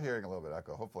 we are hearing a little bit of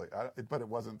echo, hopefully. But it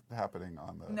wasn't happening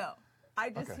on the... No.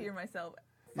 I just hear myself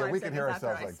 5 we seconds can hear after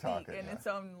ourselves I like speak, talking. and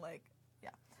so I'm like,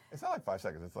 It's not like 5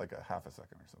 seconds. It's like a half a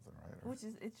second or something,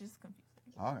 right? It's just confusing.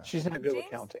 Okay. She's not good with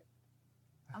James? counting.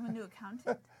 I'm a new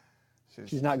accountant.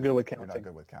 She's not good with counting. You're not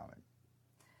good with counting.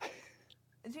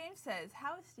 James says,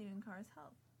 how is Stephen Carr's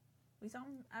health? We saw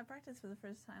him at practice for the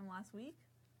first time last week.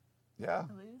 Yeah. I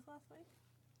believe it was last week.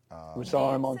 We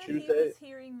saw him on James said Tuesday. He was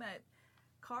hearing that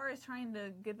Carr is trying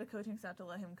to get the coaching staff to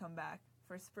let him come back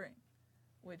for spring,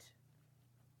 which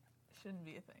shouldn't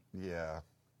be a thing. Yeah.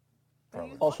 But he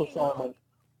Probably. was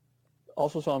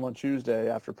Also saw him on Tuesday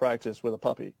after practice with a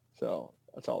puppy, so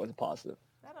that's always a positive.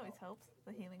 That always helps,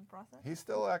 the healing process. Pretty. He's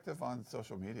still active on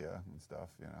social media and stuff,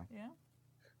 Yeah.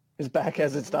 His back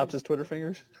hasn't stopped his Twitter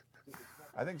fingers.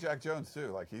 I think Jack Jones too.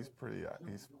 Like he's pretty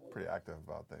active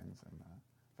about things and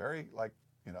very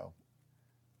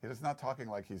he's not talking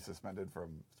like he's suspended from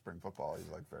spring football. He's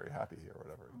like very happy or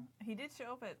whatever. He did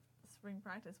show up at spring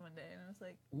practice one day, and I was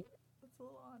like, that's a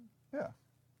little odd. Yeah.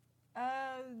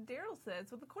 Daryl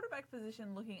says, with the quarterback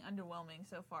position looking underwhelming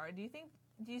so far, do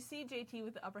you see JT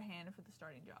with the upper hand for the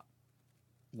starting job?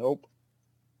 Nope.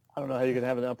 I don't know how you can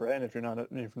have an upper hand if you're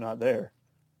not there.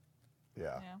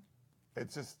 Yeah.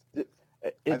 It's just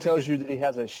it tells you that he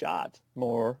has a shot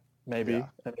more, maybe. Yeah.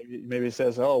 And maybe it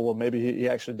says, oh, well, maybe he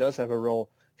actually does have a real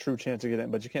true chance of getting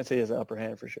it, but you can't say he has an upper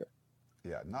hand for sure.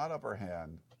 Yeah, not upper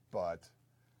hand, but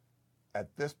at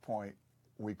this point,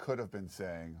 we could have been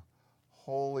saying,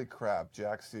 holy crap,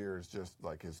 Jack Sears just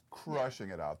like is crushing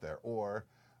it out there. Or,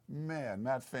 man,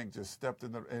 Matt Fink just stepped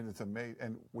in and it's amazing.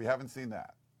 And we haven't seen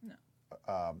that.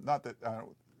 No. Not that, I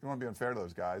don't want to be unfair to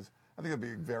those guys. I think it'd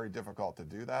be very difficult to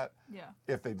do that. Yeah.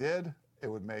 If they did, it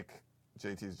would make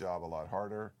JT's job a lot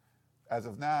harder. As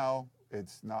of now,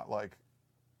 it's not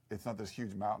this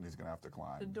huge mountain he's going to have to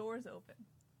climb. The door's open.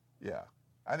 Yeah.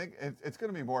 I think it's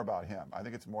going to be more about him. I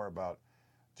think it's more about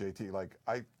JT. Like,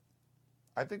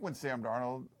 I think when Sam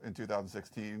Darnold in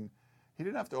 2016, he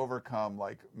didn't have to overcome,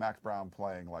 like, Max Brown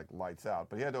playing, like, lights out,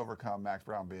 but he had to overcome Max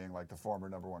Brown being, like, the former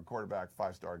number one quarterback,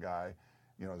 5-star guy,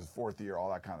 his fourth year, all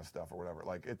that kind of stuff or whatever.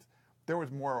 Like, there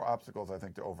was more obstacles, I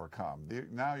think, to overcome.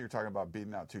 Now you're talking about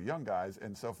beating out two young guys,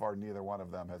 and so far neither one of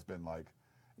them has been, like,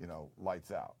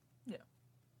 lights out. Yeah.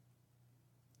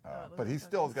 But he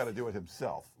still has got to do it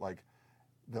himself. Like,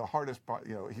 the hardest part,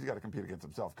 he's got to compete against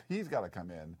himself. He's got to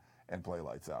come in and play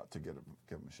lights out to give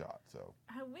him a shot. So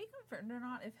have we confirmed or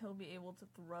not if he'll be able to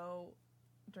throw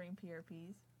during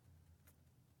PRPs?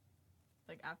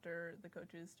 Like after the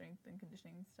coach's strength and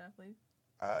conditioning staff leave?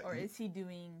 Or is he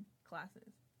doing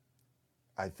classes?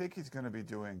 I think he's going to be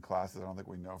doing classes. I don't think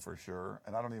we know for sure,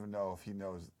 and I don't even know if he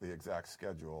knows the exact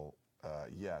schedule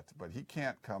yet. But he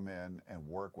can't come in and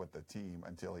work with the team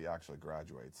until he actually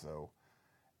graduates. So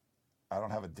I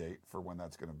don't have a date for when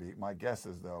that's going to be. My guess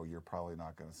is, though, you're probably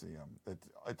not going to see him.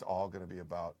 It's all going to be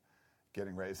about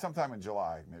getting ready. Sometime in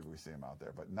July, maybe we see him out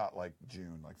there, but not like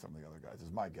June like some of the other guys,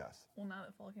 is my guess. Well, now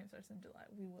that fall camp starts in July,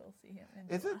 we will see him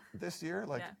in Is July. it this year?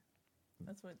 Like, yeah,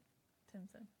 that's what Tim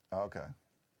said. oh, okay.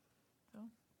 So,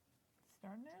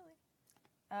 starting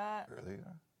early. Really?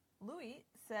 Louis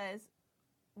says,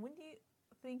 when do you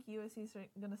think USC is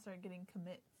going to start getting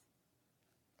commits?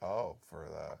 Oh, for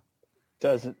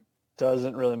the...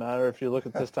 Doesn't really matter. If you look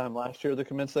at this time last year, the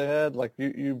commits they had, like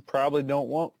you probably don't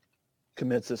want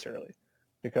commits this early,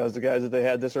 because the guys that they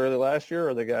had this early last year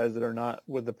are the guys that are not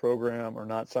with the program or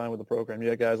not signed with the program. You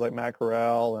had guys like Matt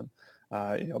Corral and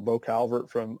Bo Calvert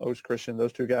from Oaks Christian.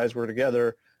 Those two guys were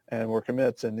together and were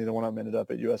commits, and neither one of them ended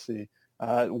up at USC.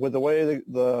 With the way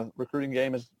the recruiting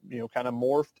game is kind of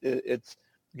morphed, it's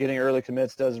getting early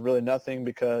commits does really nothing,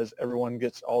 because everyone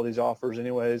gets all these offers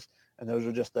anyways, and those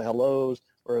are just the hellos.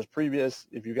 Whereas previous,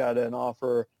 if you got an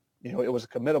offer, it was a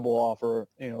committable offer,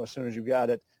 as soon as you got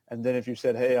it. And then if you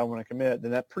said, hey, I want to commit,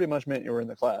 then that pretty much meant you were in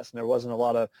the class. And there wasn't a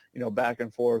lot of, back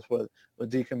and forth with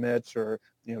decommits or,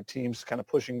 teams kind of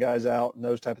pushing guys out and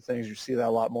those type of things. You see that a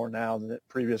lot more now than it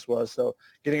previous was. So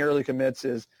getting early commits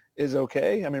is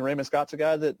okay. I mean, Raymond Scott's a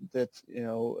guy that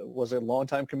was a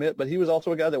long-time commit, but he was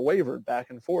also a guy that wavered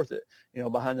back and forth,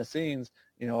 behind the scenes,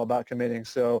 about committing.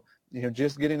 So,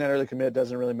 just getting that early commit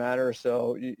doesn't really matter.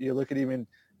 So you look at even,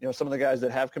 some of the guys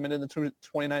that have committed in the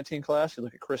 2019 class. You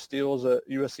look at Chris Steele's a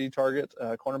USC target,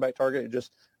 cornerback target. He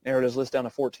just narrowed his list down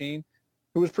to 14,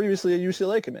 who was previously a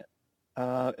UCLA commit.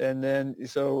 And then,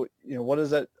 so, what does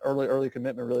that early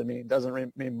commitment really mean?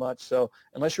 Doesn't mean much. So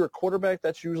unless you're a quarterback,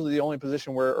 that's usually the only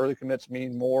position where early commits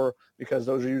mean more, because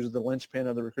those are usually the linchpin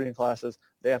of the recruiting classes.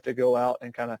 They have to go out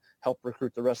and kind of help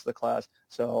recruit the rest of the class.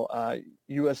 So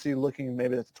USC looking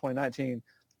maybe at the 2019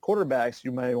 quarterbacks,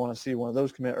 you may want to see one of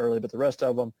those commit early, but the rest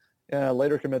of them,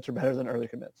 later commits are better than early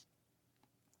commits.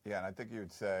 Yeah, and I think you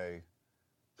would say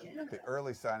the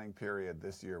early signing period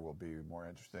this year will be more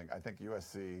interesting. I think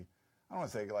USC, I don't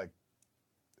want to say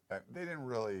they didn't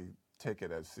really take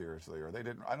it as seriously, or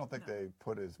I don't think they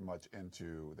put as much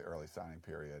into the early signing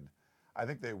period. I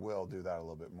think they will do that a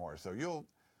little bit more. So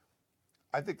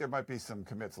I think there might be some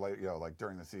commits late, like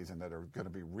during the season, that are going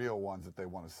to be real ones that they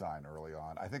want to sign early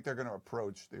on. I think they're going to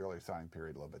approach the early signing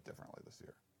period a little bit differently this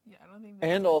year. Yeah, I don't think.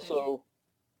 And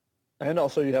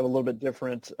also you have a little bit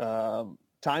different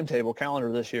timetable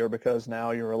calendar this year, because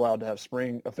now you're allowed to have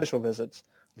spring official visits.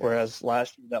 Yes. Whereas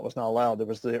last year that was not allowed. There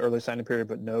was the early signing period,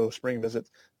 but no spring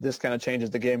visits. This kind of changes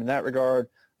the game in that regard.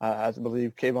 I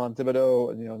believe Kayvon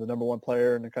Thibodeau, the number one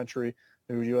player in the country,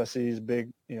 who USC's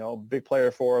big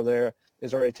player for there,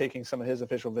 is already taking some of his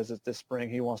official visits this spring.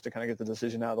 He wants to kind of get the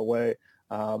decision out of the way.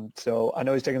 So I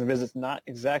know he's taking the visits. Not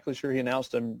exactly sure. He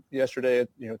announced them yesterday,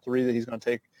 3 that he's going to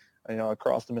take,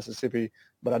 across the Mississippi.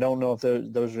 But I don't know if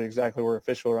those are exactly were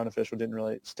official or unofficial. Didn't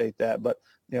really state that. But,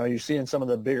 you see in some of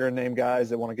the bigger name guys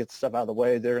that want to get stuff out of the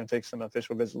way, they're going to take some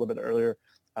official visits a little bit earlier.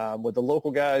 With the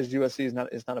local guys, USC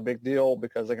is not a big deal,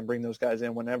 because they can bring those guys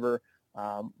in whenever.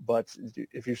 But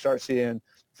if you start seeing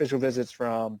official visits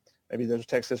from maybe those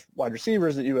Texas wide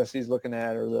receivers that USC is looking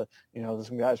at, or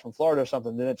some guys from Florida or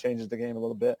something, then it changes the game a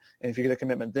little bit. And if you get a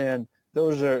commitment then,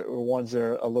 those are ones that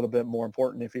are a little bit more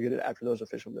important if you get it after those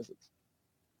official visits.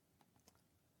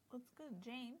 Let's go to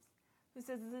James, who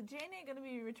says, is Ajane going to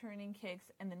be returning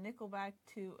kicks and the nickelback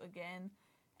too again?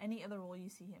 Any other role you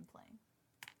see him playing?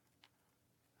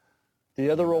 The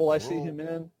other role I see him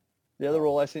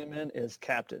in is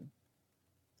captain.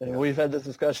 And we've had this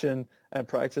discussion at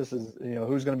practice is,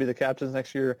 who's going to be the captains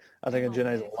next year. I think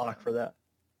Ajane is a lock for that.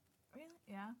 Really?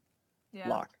 Yeah.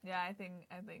 Lock. Yeah, I think.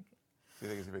 Do you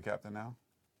think he's going to be captain now?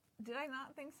 Did I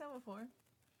not think so before?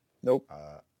 Nope.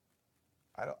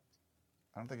 I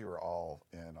don't think you were all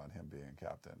in on him being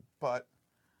captain, but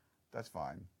that's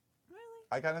fine. Really?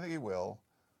 I kind of think he will.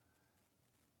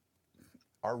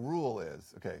 Our rule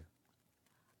is, okay.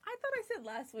 I thought I said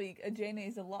last week Ajane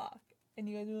is a lock. And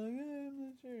you guys were like, I'm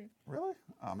not sure. Really?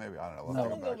 Oh, maybe. I don't know.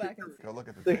 We'll go back and see. Go look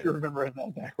at the I think tape. you're remembering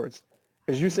that backwards.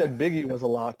 Because you said Biggie was a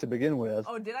lock to begin with.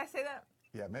 Oh, did I say that?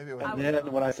 Yeah, maybe it was. And then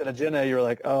when I said Ajane, you were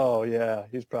like, oh, yeah,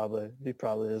 he probably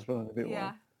is willing to be one.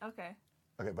 Yeah, okay.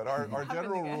 Okay, but our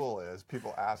general rule is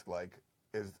people ask,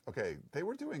 they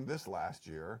were doing this last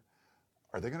year.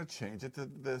 Are they going to change it to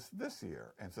this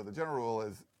year? And so the general rule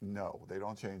is no, they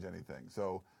don't change anything.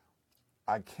 So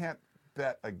I can't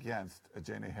bet against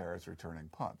Ajane Harris returning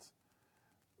punts.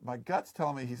 my gut's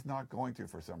telling me he's not going to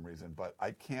for some reason, but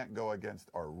I can't go against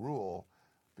our rule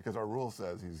because our rule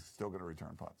says he's still going to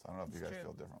return punts. I don't know if you guys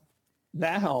feel differently.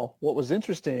 Now, what was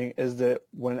interesting is that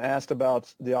when asked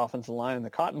about the offensive line in the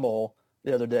Cotton Bowl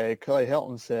the other day, Clay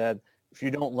Helton said, if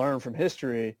you don't learn from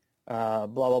history, blah,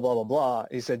 blah, blah, blah, blah.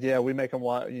 He said, yeah, we make them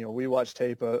watch, we watch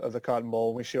tape of the Cotton Bowl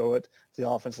and we show it to the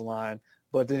offensive line.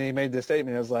 But then he made this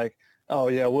statement. It was like, oh,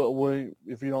 yeah,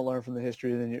 if you don't learn from the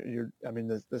history, then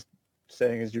this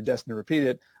saying is you're destined to repeat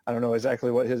it. I don't know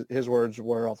exactly what his words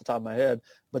were off the top of my head.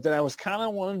 But then I was kind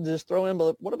of wanting to just throw in,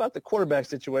 but what about the quarterback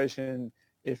situation?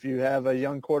 If you have a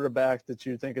young quarterback that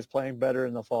you think is playing better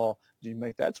in the fall, do you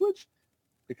make that switch?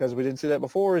 Because we didn't see that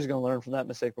before. He's going to learn from that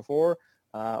mistake before,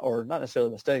 or not necessarily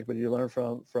a mistake, but you learn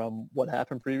from what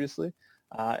happened previously.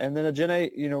 And then Ajene,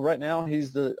 right now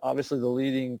he's obviously the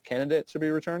leading candidate to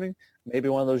be returning. Maybe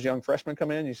one of those young freshmen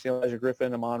come in. You see Elijah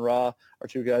Griffin, Amon-Ra are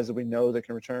two guys that we know that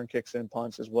can return kicks and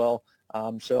punts as well.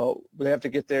 So they have to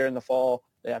get there in the fall.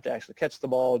 They have to actually catch the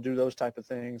ball, do those type of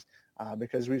things,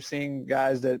 because we've seen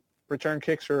guys that return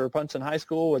kicks or punts in high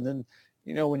school, and then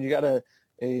when you got a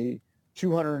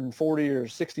 240 or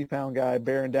 60-pound guy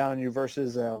bearing down on you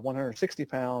versus a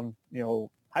 160-pound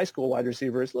high school wide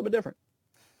receiver, it's a little bit different.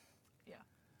 Yeah,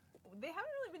 they haven't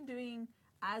really been doing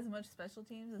as much special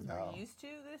teams as we're used to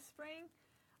this spring.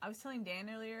 I was telling Dan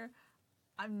earlier,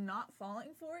 I'm not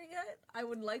falling for it yet. I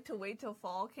would like to wait till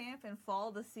fall camp and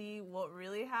fall to see what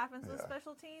really happens with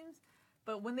special teams.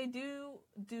 But when they do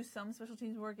some special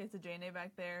teams work, it's a Ajene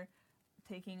back there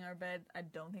taking our bed. I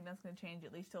don't think that's going to change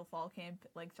at least till fall camp.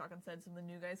 Like Chalkin said, some of the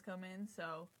new guys come in.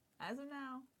 So as of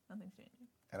now, nothing's changing.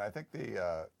 And I think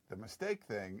the mistake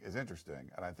thing is interesting.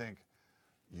 And I think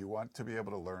you want to be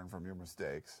able to learn from your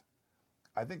mistakes.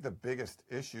 I think the biggest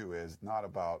issue is not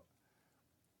about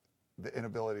the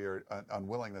inability or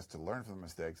unwillingness to learn from the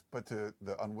mistakes, but to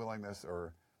the unwillingness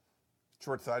or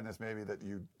short-sightedness maybe that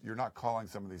you're not calling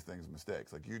some of these things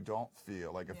mistakes. Like you don't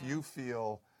feel, like if you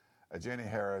feel Ajene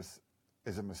Harris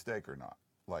is a mistake or not.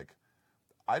 Like,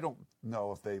 I don't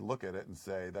know if they look at it and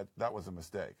say that was a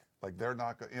mistake. Like they're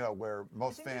not, where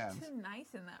most fans. They're too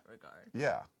nice in that regard.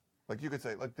 Yeah, like you could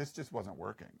say, like this just wasn't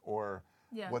working, or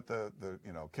what the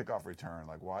kickoff return,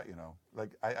 like why,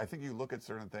 like I think you look at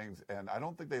certain things, and I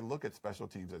don't think they look at special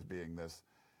teams as being this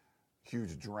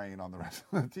huge drain on the rest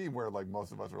of the team. Where like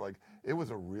most of us were like, it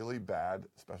was a really bad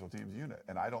special teams unit,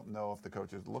 and I don't know if the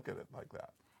coaches look at it like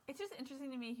that. It's just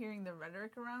interesting to me hearing the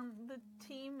rhetoric around the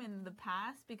team in the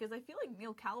past, because I feel like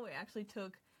Neil Callaway actually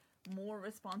took more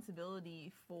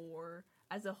responsibility for,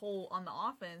 as a whole on the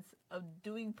offense, of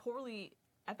doing poorly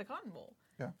at the Cotton Bowl.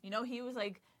 Yeah. He was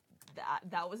like,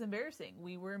 that was embarrassing.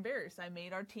 We were embarrassed. I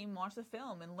made our team watch the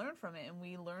film and learn from it, and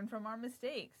we learned from our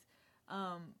mistakes.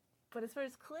 But as far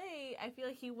as Clay, I feel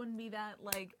like he wouldn't be that,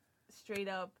 like, straight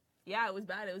up, yeah, it was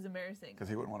bad, it was embarrassing. Because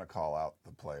he wouldn't want to call out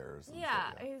the players.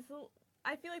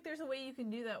 I feel like there's a way you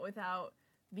can do that without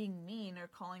being mean or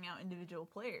calling out individual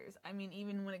players. I mean,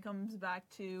 even when it comes back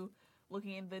to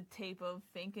looking at the tape of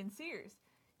Fink and Sears,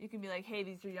 you can be like, hey,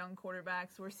 these are young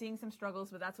quarterbacks. We're seeing some struggles,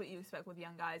 but that's what you expect with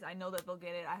young guys. I know that they'll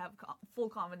get it. I have full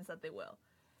confidence that they will.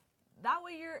 That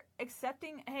way you're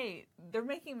accepting, hey, they're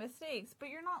making mistakes, but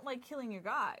you're not, like, killing your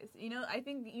guys. I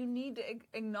think you need to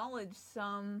acknowledge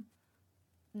some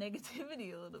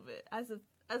negativity a little bit, as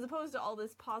opposed to all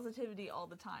this positivity all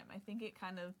the time. I think it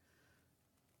kind of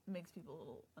makes people a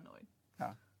little annoyed.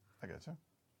 Yeah, I get you.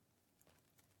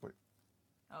 Wait.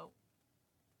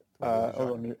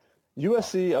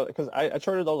 USC, because I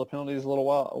charted all the penalties a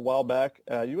while back.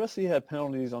 USC had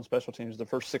penalties on special teams the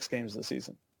first 6 games of the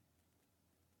season.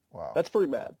 Wow. That's pretty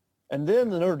bad. And then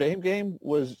the Notre Dame game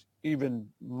was even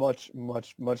much,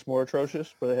 much, much more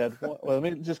atrocious, where they had one. Well,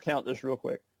 let me just count this real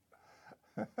quick.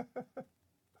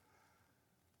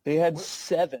 They had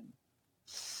seven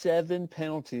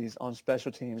penalties on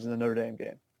special teams in the Notre Dame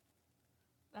game.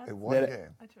 In one game.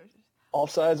 Atrocious.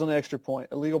 Offsides on the extra point,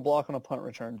 illegal block on a punt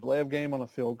return, delay of game on a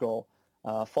field goal,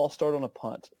 false start on a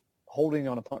punt, holding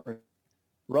on a punt return,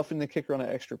 roughing the kicker on an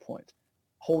extra point,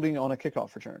 holding on a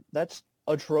kickoff return. That's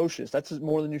atrocious. That's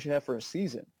more than you should have for a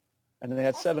season. And then they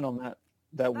had 7 on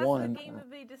that one. That's the game that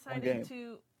they decided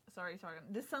to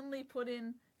suddenly put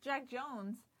in Jack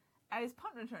Jones as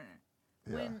punt returner.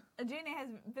 Yeah. When Ajene has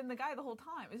been the guy the whole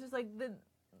time. It's just like the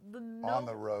on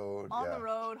the road,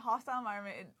 hostile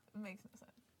environment. It makes no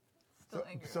sense. Still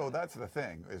angry. So that's the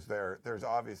thing. Is there's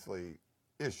obviously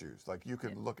issues. Like you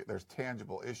can look at, there's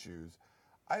tangible issues.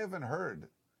 I haven't heard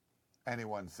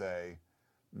anyone say,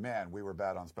 "Man, we were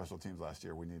bad on special teams last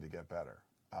year. We need to get better."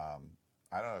 I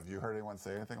don't know. Have you heard anyone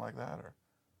say anything like that, or?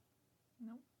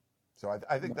 No. So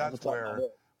I think that's where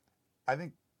I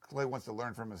think Clay wants to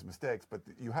learn from his mistakes, but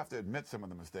you have to admit some of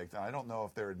the mistakes. And I don't know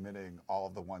if they're admitting all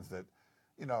of the ones that,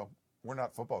 we're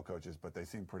not football coaches, but they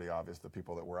seem pretty obvious. The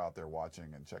people that were out there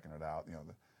watching and checking it out,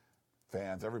 the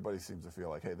fans, everybody seems to feel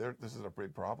like, hey, this is a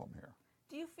big problem here.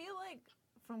 Do you feel like,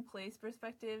 from Clay's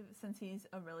perspective, since he's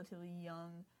a relatively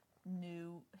young,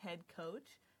 new head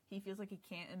coach, he feels like he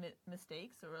can't admit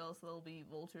mistakes, or else there'll be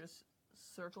vultures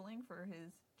circling for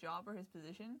his job or his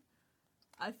position?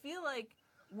 I feel like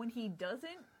when he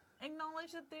doesn't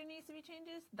acknowledge that there needs to be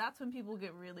changes, that's when people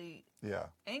get really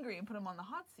angry and put him on the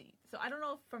hot seat. So I don't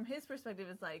know if from his perspective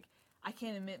it's like, I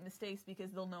can't admit mistakes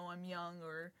because they'll know I'm young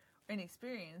or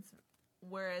inexperienced,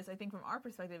 whereas I think from our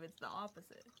perspective it's the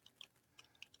opposite.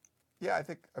 Yeah, I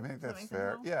think that's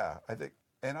fair. Yeah, I think,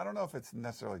 and I don't know if it's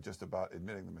necessarily just about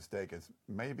admitting the mistake.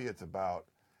 Maybe it's about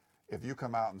if you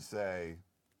come out and say,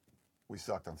 we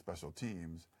sucked on special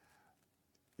teams,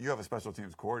 you have a special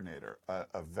teams coordinator,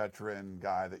 a veteran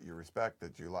guy that you respect,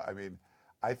 that you like. I mean,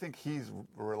 I think he's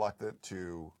reluctant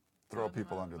to throw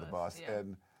people under the bus. Yeah.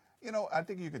 And, I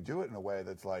think you could do it in a way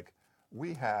that's like,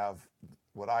 we have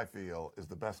what I feel is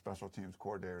the best special teams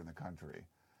coordinator in the country.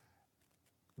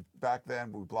 Back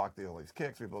then, we blocked all these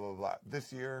kicks, blah, blah, blah.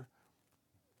 This year,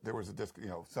 there was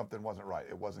something wasn't right.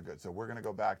 It wasn't good. So we're going to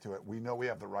go back to it. We know we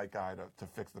have the right guy to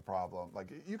fix the problem.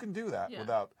 Like, you can do that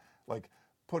without, like,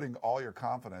 putting all your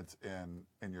confidence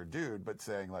in your dude, but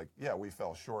saying, like, yeah, we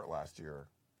fell short last year.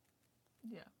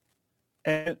 Yeah.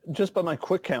 And just by my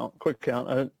quick count,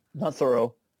 not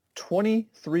thorough,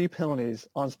 23 penalties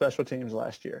on special teams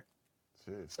last year.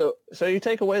 Jeez. So you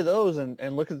take away those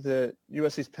and look at the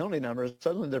USC's penalty numbers,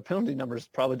 suddenly their penalty numbers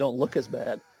probably don't look as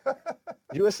bad.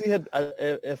 USC had,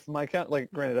 if my count,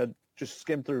 like, granted, I just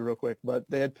skimmed through real quick, but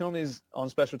they had penalties on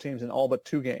special teams in all but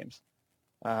 2 games.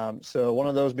 So one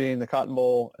of those being the Cotton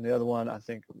Bowl, and the other one, I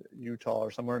think, Utah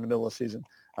or somewhere in the middle of the season,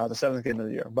 the 7th game of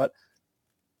the year. But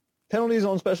penalties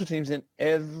on special teams in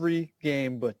every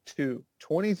game but 2.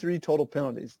 23 total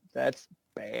penalties. That's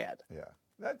bad. Yeah.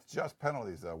 That's just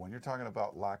penalties, though. When you're talking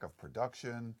about lack of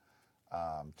production,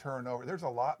 turnover, there's a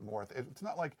lot more. It's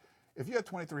not like if you had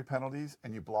 23 penalties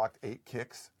and you blocked 8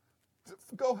 kicks,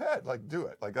 go ahead. Like, do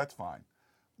it. Like, that's fine.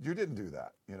 You didn't do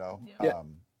that, Yeah,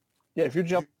 if you're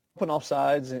jumping off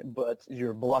sides, but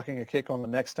you're blocking a kick on the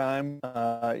next time,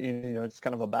 it's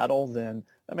kind of a battle, then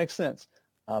that makes sense.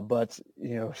 But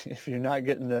if you're not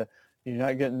getting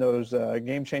those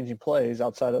game-changing plays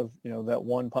outside of that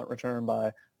one punt return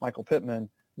by Michael Pittman,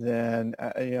 then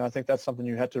I think that's something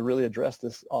you have to really address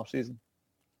this offseason.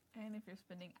 And if you're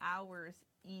spending hours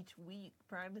each week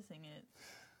practicing it,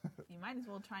 you might as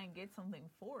well try and get something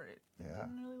for it. Yeah. It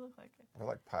doesn't really look like it. We're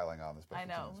like piling on the special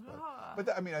teams. I know. But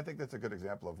I think that's a good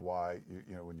example of why,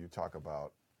 when you talk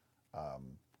about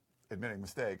admitting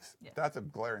mistakes, that's a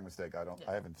glaring mistake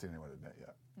I haven't seen anyone admit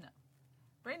yet. No.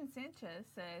 Braden Sanchez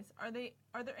says, are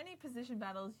there any position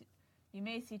battles you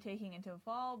may see taking into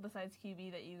fall besides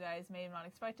QB that you guys may have not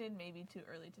expected, maybe too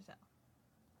early to tell?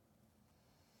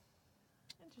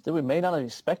 That we may not have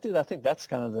expected? I think that's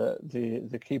kind of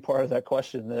the key part of that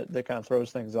question that kind of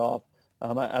throws things off.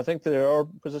 I think there are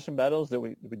position battles that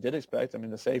we did expect. I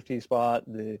mean, the safety spot,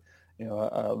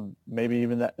 maybe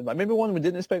even that, maybe one we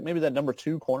didn't expect, maybe that number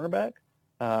 2 cornerback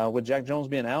with Jack Jones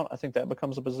being out. I think that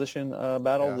becomes a position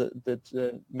battle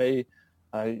that may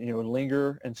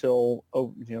linger until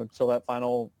that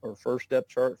final or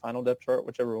final depth chart,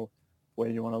 whichever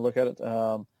way you want to look at it.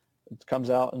 It comes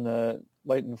out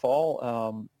late in the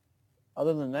fall.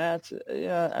 Other than that,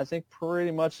 I think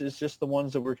pretty much it's just the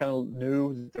ones that we're kind of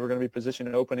knew that were going to be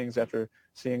position openings after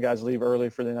seeing guys leave early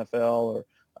for the NFL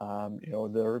or,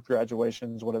 their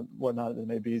graduations, whatnot it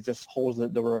may be, just holes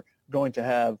that they were going to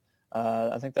have.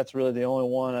 I think that's really the only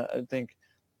one. I think,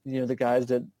 the guys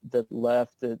that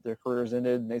left, that their careers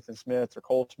ended, Nathan Smith or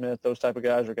Cole Smith, those type of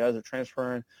guys, or guys that are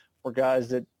transferring, were guys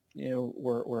that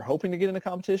we're hoping to get in a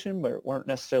competition, but weren't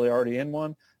necessarily already in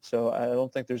one. So I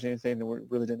don't think there's anything that we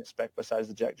really didn't expect besides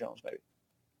the Jack Jones, maybe.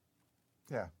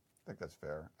 Yeah, I think that's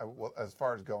fair. Well, as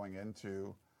far as going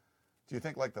into, do you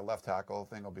think like the left tackle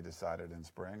thing will be decided in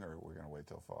spring, or we're going to wait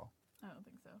till fall? I don't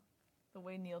think so. The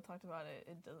way Neil talked about it,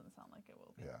 it doesn't sound like it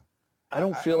will be. Yeah. I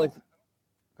don't feel like.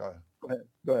 Go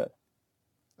ahead.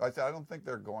 I said I don't think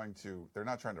they're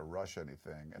not trying to rush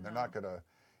anything, and they're not going to,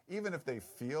 even if they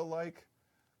feel like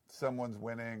someone's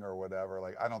winning or whatever,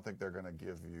 like I don't think they're going to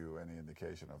give you any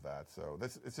indication of that. So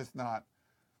it's just not,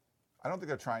 I don't think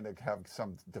they're trying to have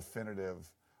some definitive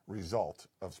result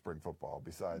of spring football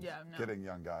besides getting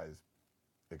young guys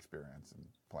experience and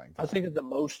playing time. I think at the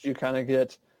most you kind of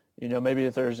get, maybe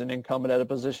if there's an incumbent at a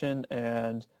position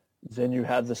and then you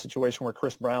have the situation where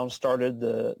Chris Brown started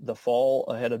the fall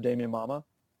ahead of Damian Mama.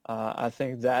 I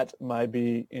think that might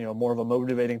be, more of a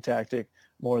motivating tactic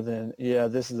more than,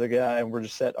 this is a guy and we're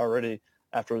just set already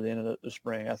after the end of the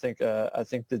spring. I think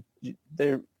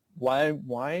that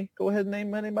why go ahead and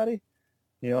name anybody?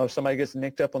 If somebody gets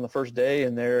nicked up on the first day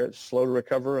and they're slow to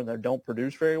recover and they don't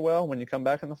produce very well when you come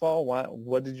back in the fall,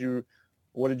 what did you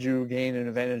gain an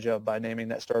advantage of by naming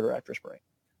that starter after spring?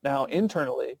 Now,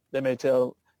 internally, they may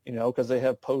tell, because they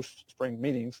have post-spring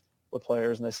meetings with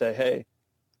players and they say, hey,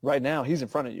 right now he's in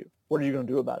front of you. What are you going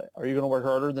to do about it? Are you going to work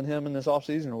harder than him in this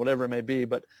offseason or whatever it may be?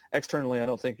 But externally, I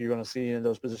don't think you're going to see any of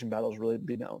those position battles really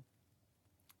be known.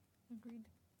 Agreed.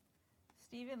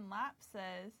 Stephen Lapp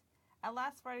says, at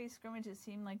last Friday's scrimmage, it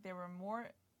seemed like there were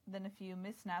more than a few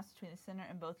missed snaps between the center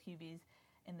and both QBs.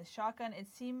 In the shotgun, it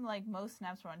seemed like most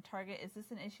snaps were on target. Is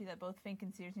this an issue that both Fink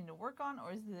and Sears need to work on,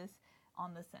 or is this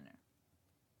on the center?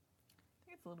 I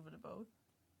think it's a little bit of both.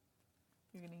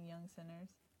 You're getting young centers.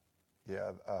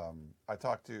 Yeah, I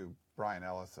talked to Brian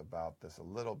Ellis about this a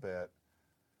little bit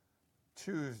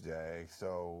Tuesday.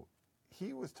 So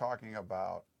he was talking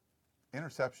about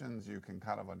interceptions. You can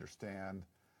kind of understand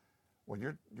when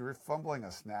you're fumbling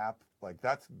a snap, like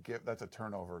that's a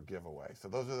turnover giveaway. So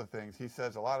those are the things he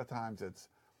says. A lot of times it's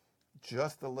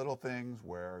just the little things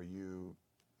where you're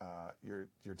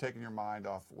taking your mind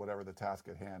off whatever the task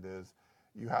at hand is.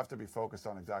 You have to be focused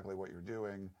on exactly what you're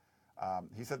doing.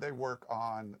 He said they work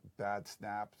on bad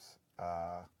snaps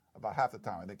about half the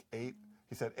time. I think 8.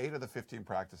 He said 8 of the 15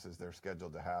 practices they're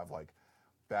scheduled to have like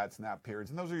bad snap periods,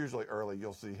 and those are usually early.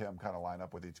 You'll see him kind of line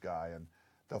up with each guy, and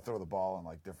they'll throw the ball in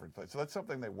like different places. So that's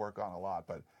something they work on a lot.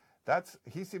 But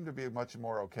he seemed to be much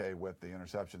more okay with the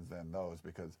interceptions than those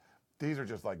because these are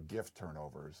just like gift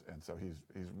turnovers, and so he's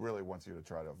really wants you to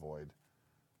try to avoid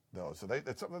those. So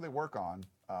it's something they work on,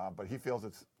 but he feels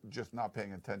it's just not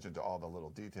paying attention to all the little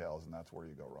details, and that's where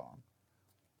you go wrong.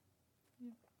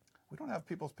 Yeah. We don't have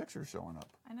people's pictures showing up.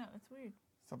 I know, it's weird.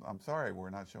 I'm sorry we're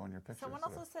not showing your pictures. Someone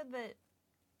also said that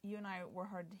you and I were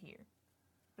hard to hear,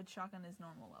 but Shotgun is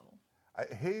normal level.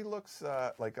 He looks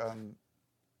like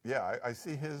I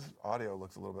see his audio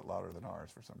looks a little bit louder than ours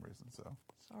for some reason. So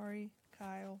sorry,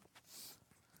 Kyle.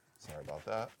 Sorry about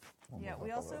that.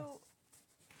 We also,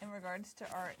 in regards to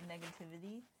our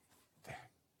negativity.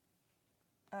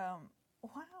 Wow.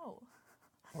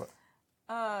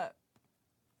 What?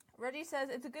 Reggie says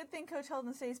it's a good thing Coach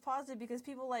Heldon stays positive because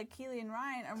people like Keely and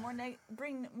Ryan are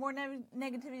bring more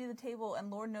negativity to the table, and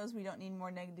Lord knows we don't need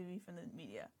more negativity from the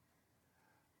media.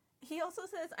 He also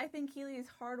says, I think Keely is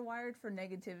hardwired for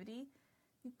negativity.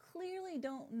 You clearly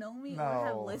don't know me or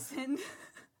have listened.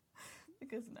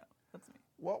 Because no, that's me.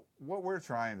 What we're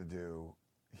trying to do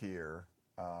here,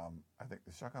 I think,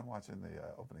 is Shotgun watching the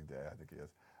opening day? I think he is.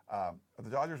 Are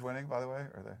the Dodgers winning, by the way?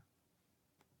 Are they?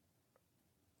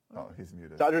 Oh, he's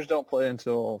muted. Dodgers don't play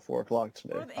until 4 o'clock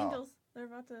today. Or the Angels. They're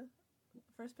about to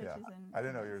first pitches. Yeah. And I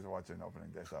didn't know you were watching opening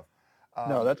day stuff.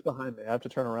 No, that's behind me. I have to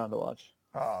turn around to watch.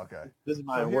 Oh, okay. This is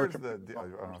my work. work. I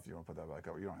don't know if you want to put that back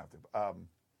up. You don't have to.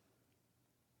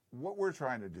 What we're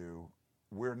trying to do,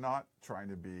 we're not trying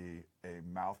to be a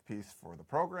mouthpiece for the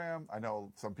program. I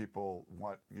know some people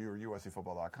want your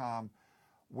USCFootball.com.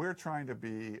 We're trying to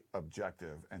be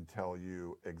objective and tell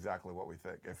you exactly what we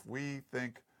think. If we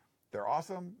think they're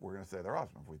awesome, we're going to say they're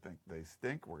awesome. If we think they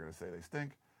stink, we're going to say they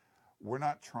stink. We're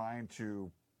not trying to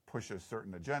push a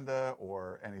certain agenda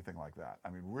or anything like that. I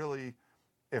mean, really,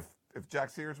 if Jack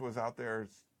Sears was out there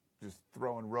just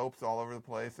throwing ropes all over the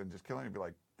place and just killing, you'd be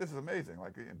like, this is amazing.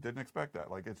 Like, didn't expect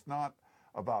that. Like, it's not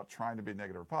about trying to be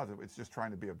negative or positive. It's just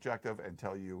trying to be objective and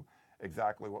tell you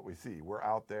exactly what we see. We're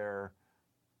out there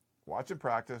watching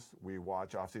practice. We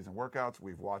watch off-season workouts.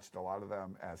 We've watched a lot of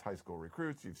them as high school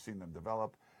recruits. You've seen them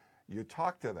develop. You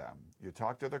talk to them. You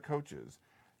talk to their coaches.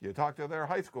 You talk to their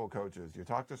high school coaches. You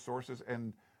talk to sources.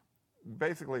 And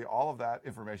basically all of that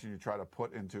information you try to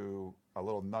put into a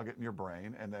little nugget in your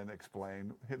brain and then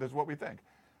explain, hey, this is what we think.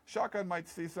 Shotgun might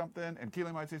see something, and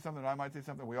Keely might see something, and I might see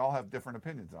something. We all have different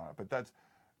opinions on it. But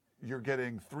you're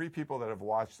getting 3 people that have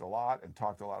watched a lot and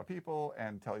talked to a lot of people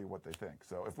and tell you what they think.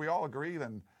 So if we all agree,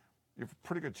 then you have a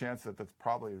pretty good chance that that's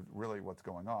probably really what's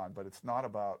going on. But it's not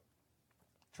about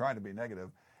trying to be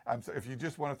negative. So if you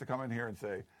just want us to come in here and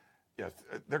say, yes,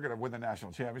 they're going to win the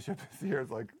national championship this year,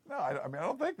 it's like, no, I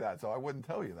don't think that, so I wouldn't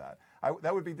tell you that.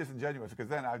 That would be disingenuous, because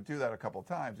then I'd do that a couple of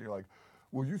times, and you're like,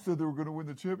 well, you said they were going to win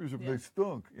the championship, They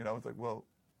stunk. It's like, well,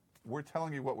 we're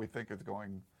telling you what we think is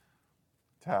going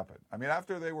to happen. I mean,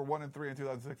 after they were 1-3 in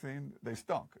 2016, they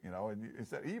stunk, and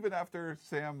even after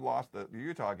Sam lost the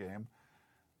Utah game,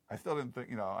 I still didn't think,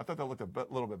 I thought they looked a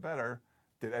little bit better.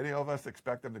 Did any of us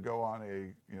expect them to go on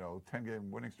a 10-game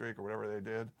winning streak or whatever they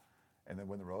did? and then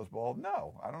win the Rose Bowl?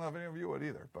 No, I don't know if any of you would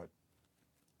either, but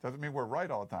doesn't mean we're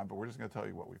right all the time, but we're just going to tell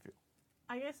you what we feel.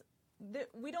 I guess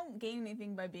we don't gain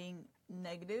anything by being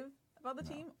negative about the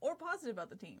team or positive about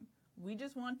the team. We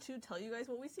just want to tell you guys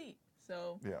what we see.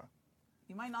 So Yeah.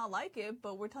 you might not like it,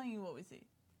 but we're telling you what we see.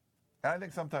 And I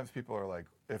think sometimes people are like,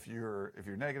 if you're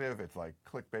negative, it's like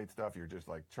clickbait stuff. You're just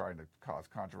like trying to cause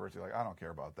controversy. Like, I don't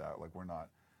care about that. Like, we're not,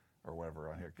 or whatever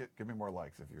on here. Give me more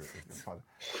likes if you're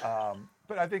positive.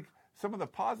 But I think some of the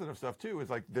positive stuff too is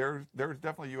like there's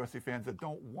definitely USC fans that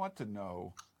don't want to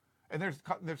know, and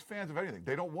there's fans of anything.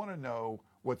 They don't want to know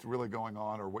what's really going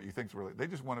on or what you think's really. They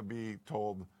just want to be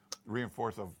told,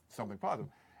 reinforced of something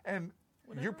positive. And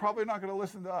you're probably not going to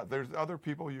listen to us. There's other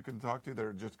people you can talk to that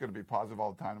are just going to be positive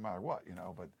all the time, no matter what,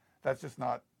 But that's just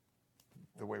not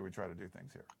the way we try to do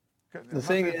things here. The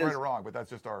thing is, right or wrong, but that's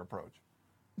just our approach.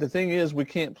 The thing is, we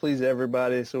can't please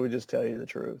everybody, so we just tell you the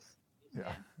truth.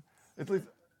 Yeah, at least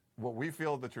what we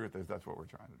feel the truth is. That's what we're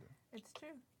trying to do. It's true.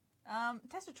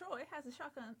 Tessa Troy has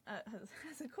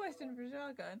a question for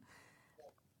Shotgun.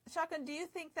 Shotgun, do you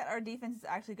think that our defense is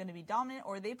actually going to be dominant,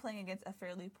 or are they playing against a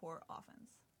fairly poor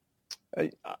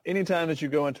offense? Anytime that you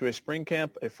go into a spring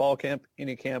camp, a fall camp,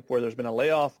 any camp where there's been a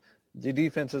layoff, the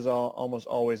defense is almost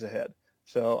always ahead.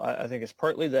 So I think it's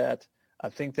partly that. I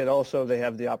think that also they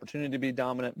have the opportunity to be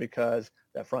dominant because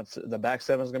the back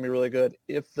seven is going to be really good.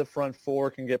 If the front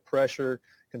four can get pressure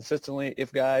consistently,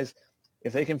 if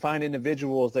they can find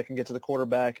individuals that can get to the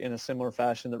quarterback in a similar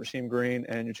fashion that Rasheem Green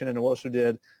and Uchenna Nwosu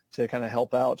did to kind of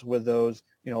help out with those,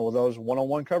 with those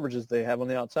one-on-one coverages they have on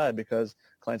the outside, because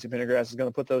Clancy Pendergrass is going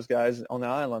to put those guys on the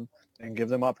island and give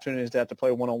them opportunities to have to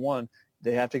play one-on-one.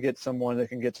 They have to get someone that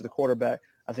can get to the quarterback.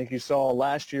 I think you saw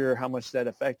last year how much that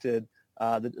affected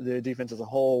the defense as a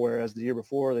whole, whereas the year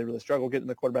before they really struggled getting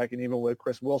the quarterback, and even with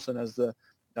Chris Wilson as the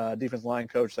defense line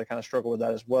coach, they kind of struggled with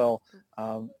that as well,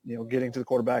 getting to the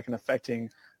quarterback and affecting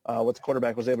what the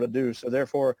quarterback was able to do. So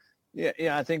therefore,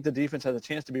 I think the defense has a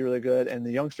chance to be really good, and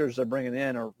the youngsters they're bringing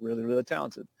in are really, really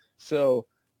talented. So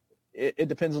it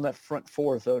depends on that front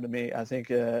four, though, to me. I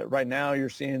think right now you're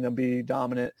seeing them be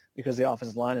dominant because the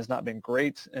offensive line has not been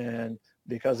great, and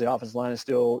because the offensive line is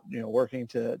still, working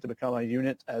to become a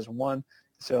unit as one.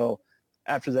 So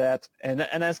after that, and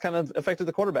that's kind of affected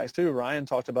the quarterbacks too. Ryan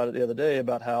talked about it the other day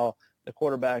about how the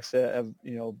quarterbacks have,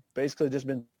 basically just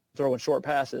been throwing short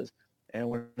passes, and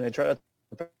when they try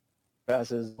to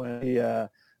passes, when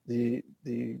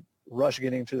the rush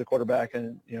getting to the quarterback,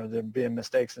 and there being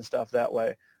mistakes and stuff that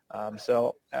way.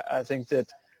 So I think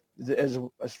that as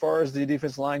far as the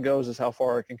defense line goes, is how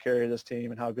far it can carry this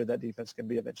team and how good that defense can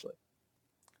be eventually.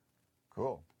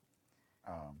 Cool.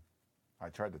 I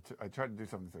tried to do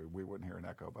something so we wouldn't hear an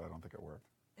echo, but I don't think it worked.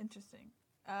 Interesting.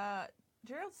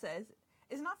 Gerald says,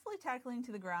 is not fully tackling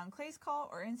to the ground Clay's call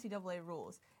or NCAA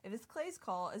rules? If it's Clay's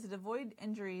call, is it avoid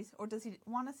injuries, or does he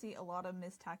want to see a lot of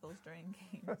missed tackles during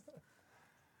games?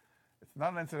 It's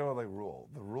not an NCAA rule.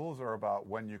 The rules are about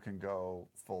when you can go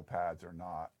full pads or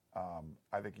not.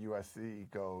 I think USC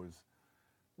goes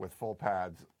with full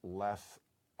pads less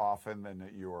often than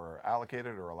you are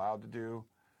allocated or allowed to do.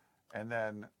 And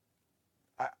then,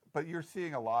 but you're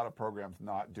seeing a lot of programs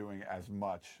not doing as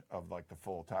much of like the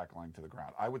full tackling to the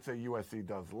ground. I would say USC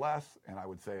does less, and I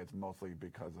would say it's mostly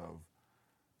because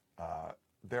of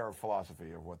their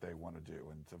philosophy of what they want to do,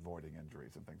 and it's avoiding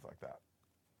injuries and things like that.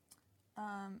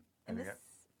 Any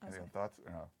thoughts?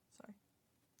 No. Sorry.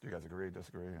 Do you guys agree,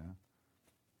 disagree? Yeah.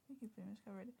 I think you pretty much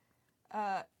covered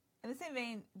it. In the same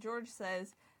vein, George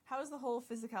says, how is the whole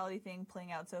physicality thing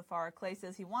playing out so far? Clay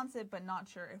says he wants it, but not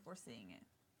sure if we're seeing it.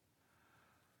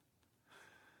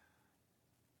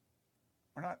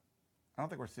 I don't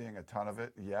think we're seeing a ton of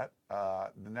it yet.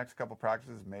 The next couple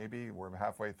practices, maybe. We're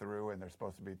halfway through, and there's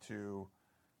supposed to be 2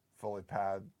 fully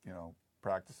pad,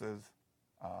 practices.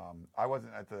 I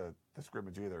wasn't at the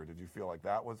scrimmage either. Did you feel like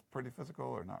that was pretty physical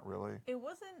or not really? It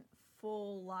wasn't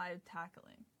full live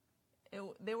tackling.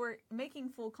 They were making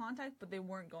full contact, but they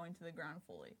weren't going to the ground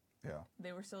fully. Yeah.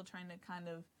 They were still trying to kind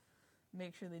of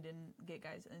make sure they didn't get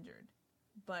guys injured.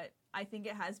 But I think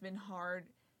it has been hard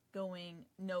going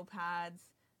no pads,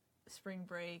 spring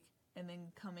break, and then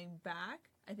coming back.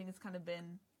 I think it's kind of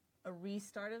been a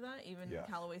restart of that. Even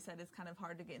Callaway said it's kind of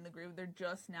hard to get in the groove. They're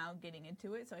just now getting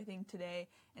into it. So I think today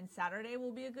and Saturday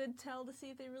will be a good tell to see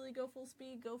if they really go full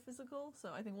speed, go physical.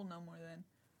 So I think we'll know more then.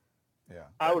 Yeah.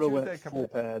 I would have went full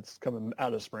pads coming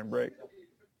out of spring break.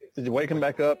 Did you wake them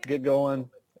back up, get going,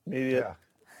 immediate?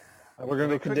 Yeah. We're going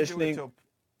to be conditioning. Until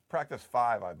practice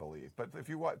 5, I believe. But if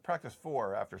you watch practice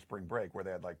 4 after spring break, where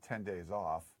they had like 10 days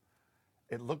off,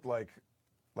 it looked like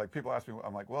people ask me,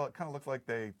 I'm like, well, it kind of looks like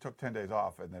they took 10 days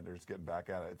off and then they're just getting back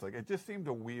at it. It's like, it just seemed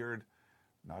a weird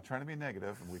not trying to be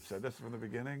negative, and we've said this from the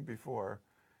beginning before,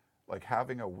 like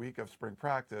having a week of spring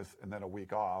practice and then a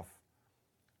week off,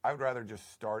 I would rather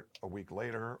just start a week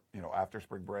later, after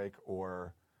spring break,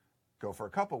 or go for a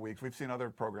couple weeks. We've seen other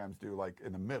programs do like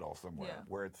in the middle somewhere,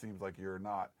 where it seems like you're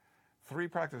not 3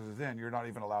 practices in, you're not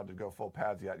even allowed to go full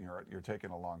pads yet, and you're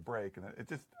taking a long break, and it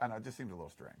just seems a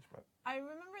little strange. But I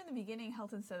remember in the beginning,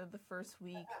 Helton said that the first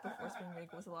week before spring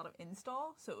break was a lot of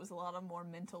install, so it was a lot of more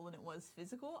mental than it was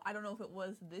physical. I don't know if it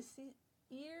was this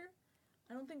year.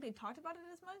 I don't think they talked about it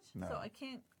as much, so I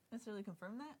can't necessarily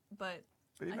confirm that. But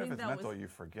even if it's mental, you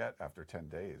forget after 10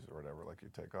 days or whatever. Like you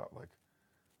take off, like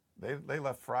they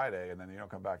left Friday, and then you don't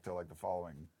come back till like the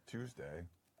following Tuesday.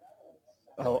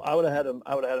 Oh, I would have had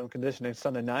him conditioning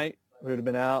Sunday night. We would have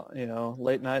been out,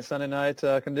 late night, Sunday night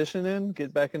conditioning,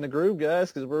 get back in the groove,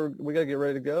 guys, because we got to get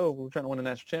ready to go. We're trying to win a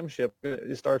national championship.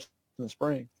 It starts in the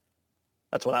spring.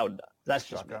 That's what I would do. That's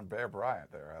just Shotgun Bear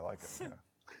Bryant there. I like it. Yeah.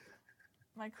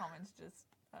 My comments just...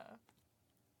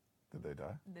 Did they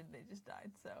die? They just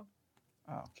died, so...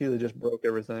 Oh. Keely just broke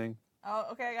everything. Oh,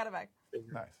 okay, I got it back.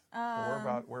 Nice.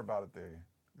 Well, we're about at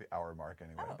the hour mark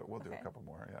anyway, but we'll do a couple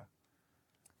more,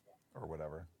 or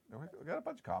whatever. We got a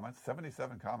bunch of comments.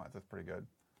 77 comments. That's pretty good.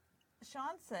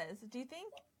 Sean says, do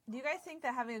you guys think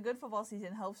that having a good football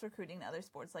season helps recruiting in other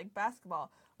sports like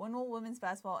basketball? When will women's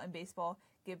basketball and baseball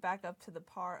get back up to the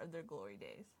par of their glory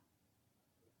days?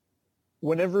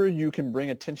 Whenever you can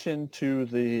bring attention to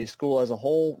the school as a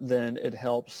whole, then it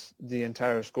helps the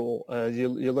entire school.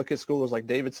 You look at schools like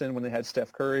Davidson when they had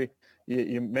Steph Curry,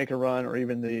 you make a run, or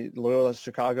even the Loyola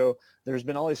Chicago. There's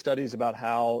been all these studies about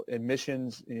how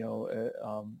admissions,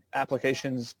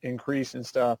 applications increase and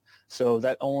stuff. So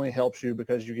that only helps you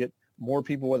because you get more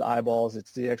people with eyeballs.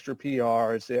 It's the extra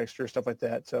PR, it's the extra stuff like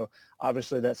that. So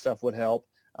obviously that stuff would help.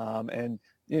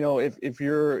 If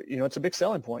you're, it's a big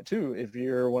selling point too. If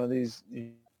you're one of these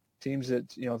teams that,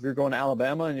 if you're going to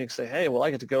Alabama and you can say, hey, well,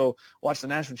 I get to go watch the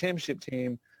national championship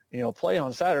team, play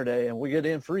on Saturday and we get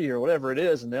in free or whatever it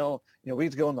is. And we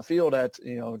get to go on the field at,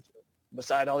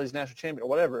 beside all these national champions or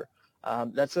whatever.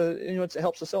 That's it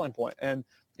helps the selling point. And,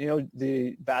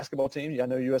 the basketball team, I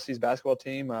know USC's basketball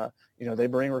team, they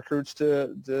bring recruits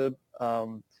to the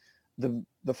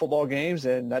football games,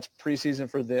 and that's preseason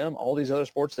for them. All these other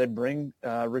sports, they bring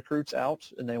recruits out,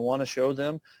 and they want to show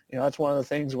them. That's one of the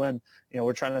things when,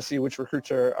 we're trying to see which recruits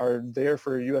are there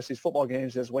for USC's football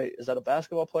games is, wait, is that a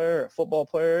basketball player, a football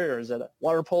player, or is that a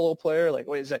water polo player? Like,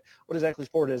 wait, what exactly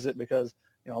sport is it? Because,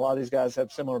 a lot of these guys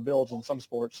have similar builds in some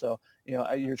sports. So,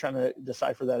 you're trying to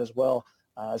decipher that as well.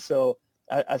 So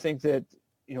I think that,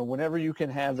 whenever you can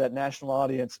have that national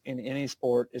audience in any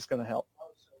sport, it's going to help.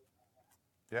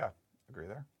 Yeah. Agree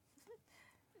there.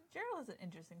 Gerald has an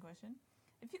interesting question.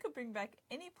 If you could bring back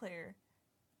any player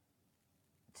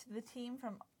to the team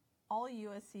from all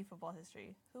USC football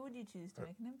history, who would you choose to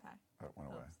make an impact? That went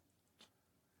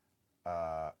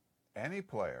away. Any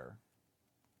player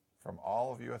from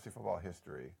all of USC football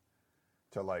history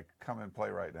to come and play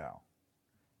right now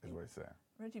is what he's saying.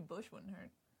 Reggie Bush wouldn't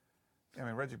hurt. I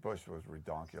mean, Reggie Bush was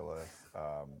redonkulous.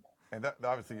 And that,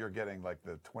 obviously you're getting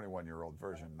the 21-year-old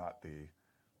version, not the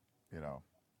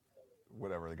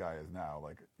whatever the guy is now.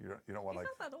 You don't want He's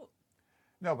not that old.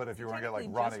 No, but if you want to get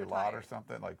Ronnie Lott or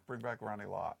something, bring back Ronnie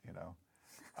Lott.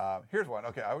 Here's one.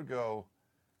 Okay, I would go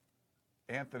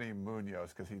Anthony Munoz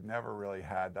because he never really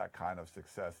had that kind of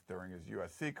success during his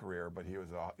USC career, but he was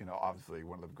obviously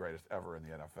one of the greatest ever in the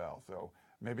NFL. So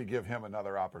maybe give him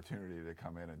another opportunity to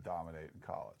come in and dominate in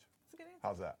college. That's a good answer.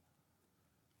 How's that?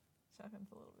 Shotgun's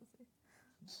a little busy.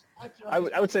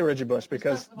 I would say Reggie Bush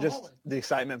because just the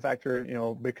excitement factor,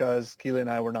 because Keely and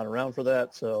I were not around for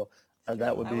that. So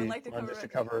that would be fun just to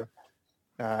cover.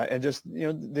 And just,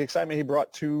 the excitement he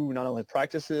brought to not only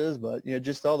practices, but,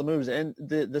 just all the moves. And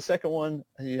the second one,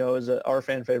 is our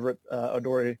fan favorite,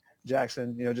 Adoree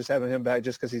Jackson, just having him back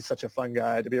just because he's such a fun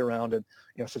guy to be around and,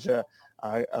 such a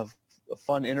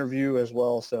fun interview as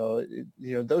well. So,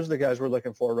 those are the guys we're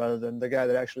looking for rather than the guy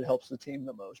that actually helps the team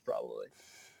the most probably.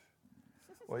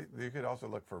 Well, you could also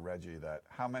look for Reggie.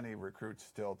 How many recruits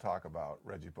still talk about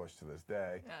Reggie Bush to this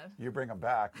day? Yeah. You bring him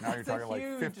back, now you're talking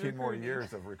 15 recruiting. more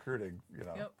years of recruiting.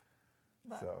 Yep.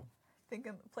 So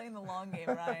Playing the long game,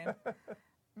 Ryan.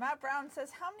 Matt Brown says,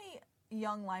 how many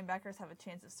young linebackers have a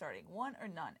chance of starting? One or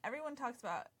none? Everyone talks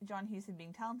about John Houston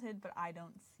being talented, but I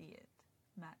don't see it.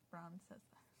 Matt Brown says that.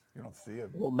 You don't see it.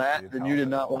 Well, Matt, then you did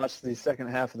not watch the second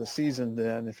half of the season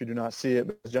then, if you do not see it,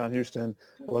 because John Houston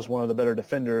was one of the better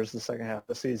defenders the second half of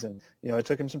the season. It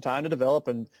took him some time to develop,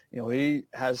 and, he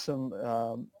has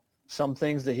some some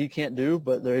things that he can't do,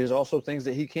 but there is also things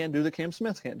that he can do that Cam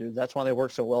Smith can't do. That's why they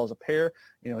work so well as a pair.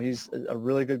 You know, he's a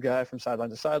really good guy from sideline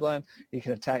to sideline. He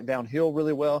can attack downhill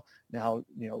really well. Now,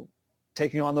 you know,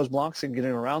 taking on those blocks and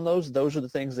getting around those are the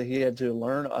things that he had to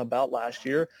learn about last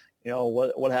year. You know,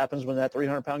 what happens when that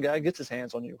 300-pound guy gets his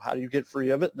hands on you? How do you get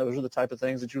free of it? And those are the type of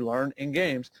things that you learn in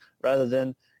games rather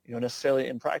than, you know, necessarily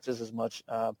in practice as much.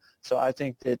 So I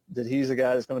think that he's a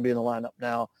guy that's going to be in the lineup.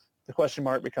 Now, the question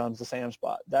mark becomes the Sam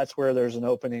spot. That's where there's an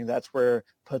opening. That's where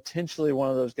potentially one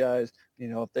of those guys, you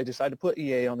know, if they decide to put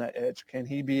EA on that edge, can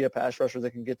he be a pass rusher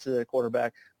that can get to the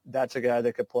quarterback? That's a guy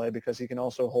that could play because he can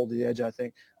also hold the edge, I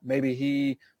think. Maybe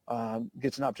he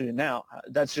gets an opportunity now.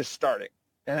 That's just starting.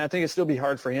 And I think it'd still be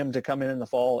hard for him to come in the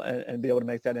fall and be able to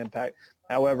make that impact.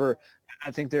 However,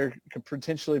 I think there could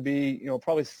potentially be, you know,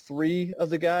 probably 3 of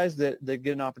the guys that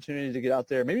get an opportunity to get out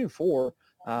there, maybe 4.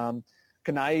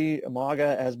 Kanai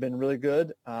Amaga has been really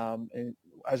good. And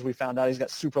as we found out, he's got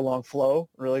super long flow,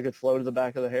 really good flow to the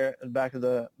back of the hair, back of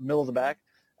the middle of the back.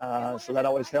 So that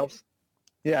always helps.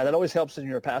 Yeah, that always helps in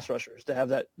your pass rushers to have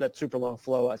that super long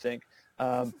flow, I think.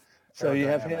 So you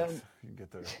have him. You can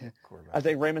get the quarterback. I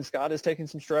think Raymond Scott is taking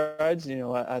some strides. You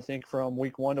know, I think from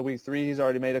week 1 to week 3, he's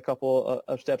already made a couple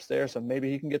of steps there. So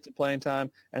maybe he can get to playing time.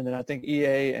 And then I think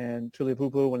EA and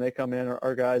Tulipupu, when they come in,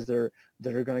 are guys that are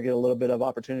going to get a little bit of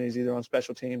opportunities either on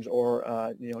special teams or,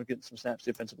 you know, getting some snaps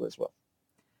defensively as well.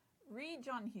 Reed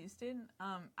John Houston,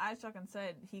 as Chuckin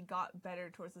said, he got better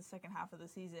towards the second half of the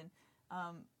season.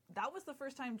 That was the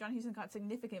first time John Houston got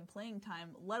significant playing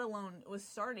time, let alone was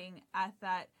starting at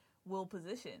that will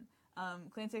position.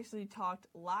 Clancy actually talked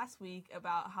last week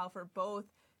about how for both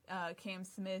Cam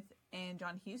Smith and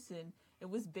John Houston, it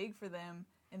was big for them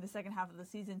in the second half of the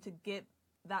season to get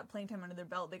that playing time under their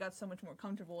belt. They got so much more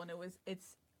comfortable, and it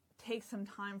takes some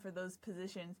time for those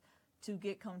positions to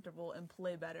get comfortable and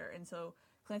play better. And so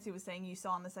Clancy was saying you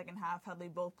saw in the second half how they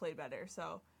both played better.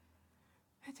 So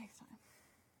it takes time.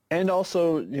 And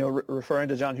also, you know, referring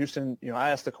to John Houston, you know,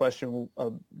 I asked the question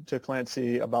to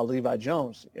Clancy about Levi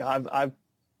Jones. I've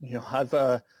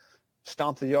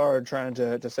stomped the yard trying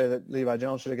to say that Levi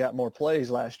Jones should have got more plays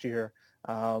last year.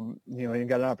 You know, he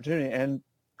got an opportunity, and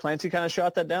Clancy kind of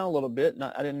shot that down a little bit. And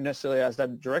I didn't necessarily ask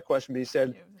that direct question, but he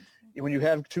said when you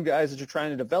have 2 guys that you're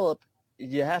trying to develop,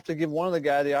 you have to give one of the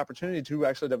guy the opportunity to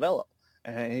actually develop.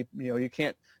 And you know, you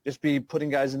can't just be putting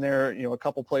guys in there, you know, a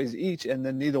couple plays each, and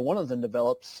then neither one of them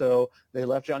develops. So they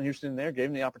left John Houston in there, gave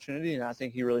him the opportunity, and I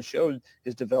think he really showed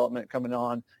his development coming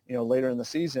on, you know, later in the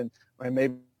season. And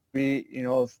maybe, you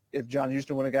know, if John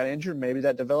Houston would have got injured, maybe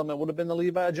that development would have been the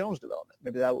Levi Jones development.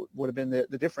 Maybe that would have been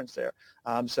the difference there.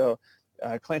 So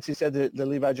Clancy said that the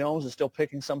Levi Jones is still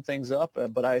picking some things up,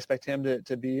 but I expect him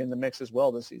to be in the mix as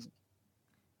well this season.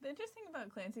 The interesting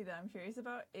about Clancy that I'm curious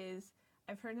about is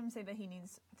I've heard him say that he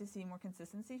needs to see more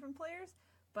consistency from players,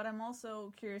 but I'm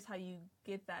also curious how you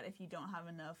get that if you don't have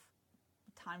enough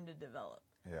time to develop.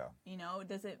 Yeah. You know,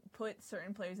 does it put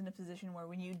certain players in a position where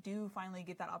when you do finally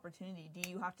get that opportunity, do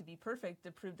you have to be perfect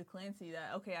to prove to Clancy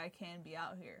that, okay, I can be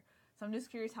out here? So I'm just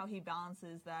curious how he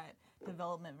balances that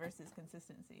development versus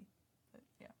consistency. But,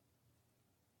 yeah.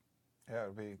 Yeah,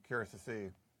 it'll be curious to see.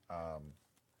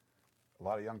 A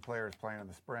lot of young players playing in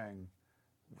the spring.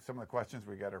 Some of the questions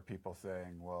we get are people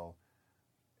saying, well,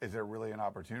 is there really an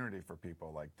opportunity for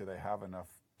people? Like, do they have enough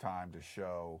time to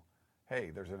show,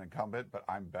 hey, there's an incumbent, but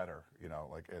I'm better, you know,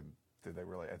 like, and did they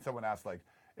really? And someone asked, like,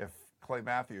 if Clay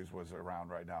Matthews was around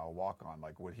right now, a walk-on,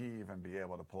 like, would he even be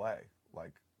able to play?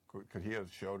 Like, could he have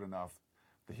showed enough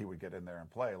that he would get in there and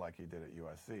play like he did at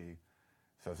USC?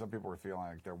 So some people were feeling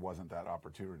like there wasn't that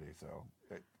opportunity. So,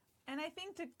 and I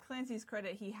think to Clancy's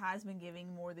credit, he has been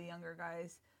giving more of the younger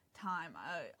guys time.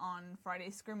 On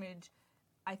Friday's scrimmage,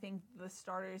 I think the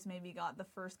starters maybe got the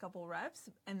first couple reps,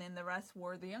 and then the rest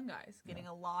were the young guys getting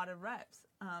a lot of reps.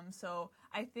 So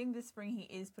I think this spring he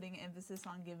is putting emphasis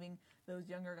on giving those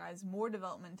younger guys more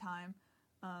development time,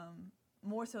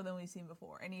 more so than we've seen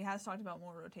before. And he has talked about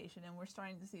more rotation, and we're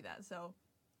starting to see that. So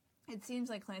it seems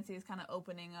like Clancy is kind of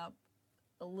opening up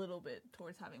a little bit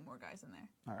towards having more guys in there.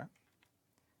 All right.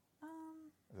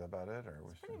 Is that about it? Or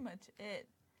that's pretty much it.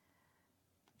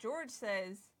 George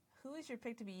says, who is your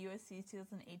pick to be USC's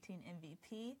 2018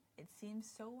 MVP? It seems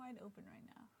so wide open right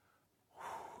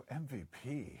now.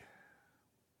 MVP.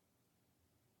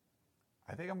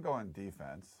 I think I'm going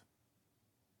defense.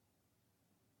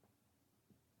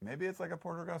 Maybe it's like a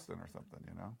Porter Gustin or something,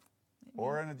 you know? Maybe.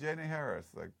 Or in a J.N.A. Harris,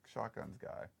 like shotguns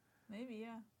guy. Maybe,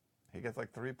 yeah. He gets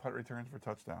like 3 punt returns for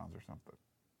touchdowns or something.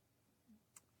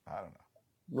 I don't know.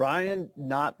 Ryan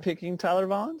not picking Tyler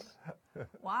Vaughn?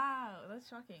 Wow, that's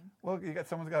shocking. Well,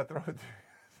 someone's got to throw it to.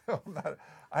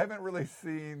 I haven't really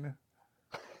seen.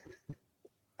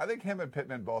 I think him and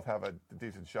Pittman both have a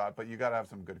decent shot, but you got to have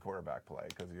some good quarterback play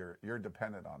because you're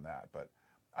dependent on that. But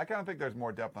I kind of think there's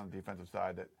more depth on the defensive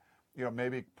side that,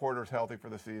 maybe Porter's healthy for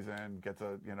the season, gets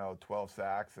 12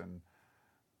 sacks and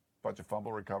a bunch of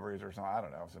fumble recoveries or something. I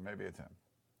don't know. So maybe it's him.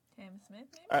 Cam Smith,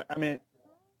 maybe? I mean,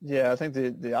 yeah, I think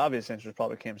the obvious answer is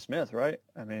probably Cam Smith, right?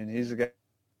 I mean, he's the guy.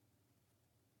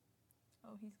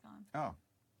 Oh, he's gone. Oh.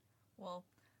 Well,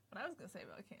 what I was going to say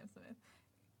about Cam Smith.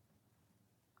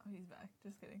 Oh, he's back.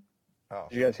 Just kidding. Oh.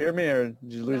 Did you guys hear me, or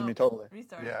did you lose me totally?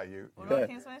 Restart. Yeah, you. What about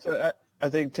Cam Smith? So I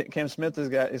think Cam Smith is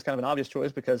kind of an obvious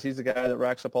choice because he's the guy that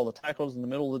racks up all the tackles in the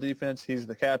middle of the defense. He's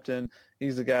the captain.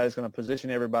 He's the guy that's going to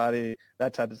position everybody,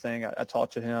 that type of thing. I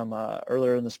talked to him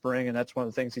earlier in the spring, and that's one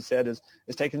of the things he said is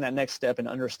taking that next step in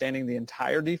understanding the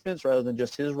entire defense rather than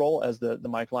just his role as the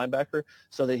Mike linebacker,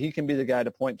 so that he can be the guy to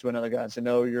point to another guy and say,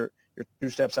 no, you're 2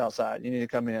 steps outside. You need to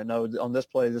come in. No, on this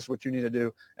play, this is what you need to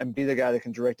do, and be the guy that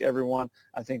can direct everyone.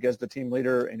 I think as the team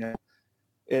leader,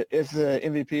 if the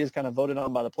MVP is kind of voted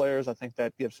on by the players, I think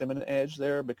that gives him an edge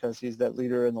there because he's that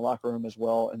leader in the locker room as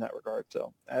well in that regard.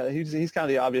 So he's kind of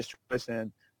the obvious choice.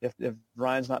 And if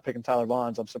Ryan's not picking Tyler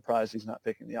Bonds, I'm surprised he's not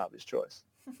picking the obvious choice.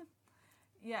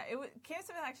 Yeah, Cam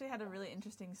Smith actually had a really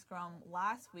interesting scrum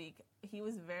last week. He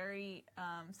was very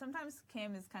sometimes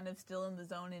Cam is kind of still in the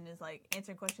zone and is like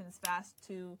answering questions fast,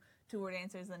 2-word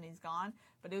answers, and he's gone.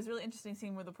 But it was really interesting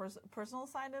seeing where the personal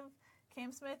side of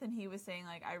Cam Smith, and he was saying,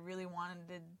 like, I really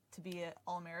wanted to be an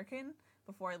All-American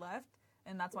before I left,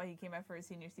 and that's why he came back for his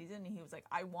senior season, and he was like,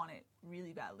 I want it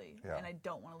really badly, and I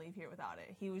don't want to leave here without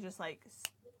it. He was just like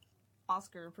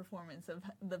Oscar performance of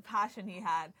the passion he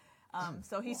had.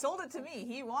 So he sold it to me.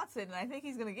 He wants it, and I think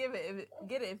he's going to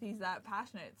get it if he's that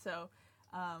passionate. So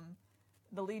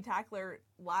the lead tackler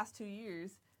last 2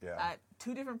 years at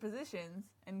 2 different positions,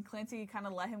 and Clancy kind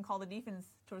of let him call the defense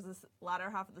towards this latter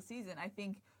half of the season. I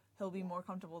think he'll be more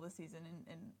comfortable this season,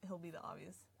 and he'll be the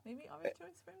obvious choice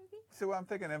for MVP. So I'm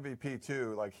thinking MVP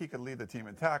too. Like he could lead the team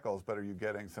in tackles, but are you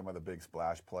getting some of the big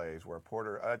splash plays where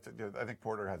Porter? I think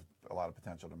Porter has a lot of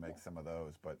potential to make some of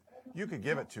those, but you could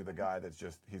give it to the guy that's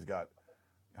just he's got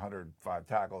 105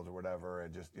 tackles or whatever,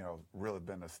 and just really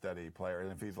been a steady player.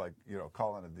 And if he's like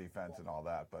calling the defense and all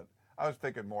that, but I was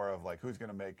thinking more of like who's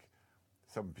going to make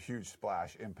some huge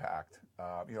splash impact.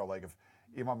 Like if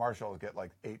Iman Marshall get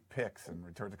like 8 picks and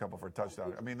returns a couple for a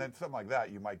touchdown. I mean, then something like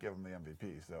that, you might give him the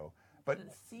MVP. So, but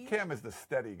Cam is the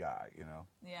steady guy,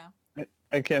 Yeah.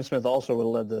 And Cam Smith also would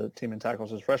have led the team in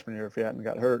tackles his freshman year if he hadn't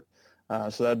got hurt.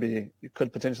 So it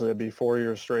could potentially be 4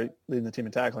 years straight leading the team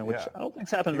in tackling, which I don't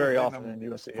think's happened very often in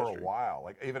USC for history. A while.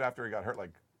 Like even after he got hurt,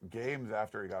 like games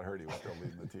after he got hurt, he was still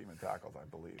leading the team in tackles, I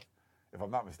believe, if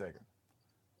I'm not mistaken.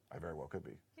 I very well could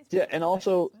be. Yeah, and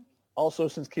also,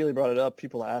 since Keely brought it up,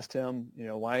 people asked him,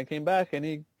 why he came back, and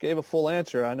he gave a full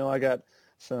answer. I know I got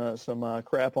some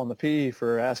crap on the P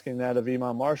for asking that of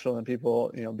Iman Marshall, and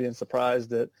people, being surprised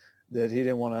that he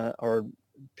didn't want to, or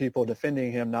people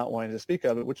defending him not wanting to speak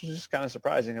of it, which was just kind of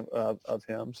surprising of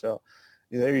him. So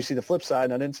there you see the flip side,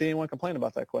 and I didn't see anyone complain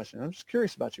about that question. I'm just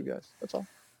curious about you guys. That's all.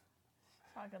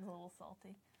 Shotgun's a little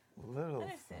salty. A little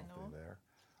salty there.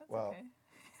 That's okay.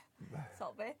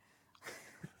 Salt Bay.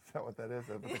 Is that what that is? Is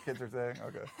that what the kids are saying?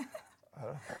 Okay.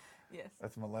 Yes.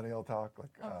 That's millennial talk.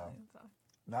 Talk.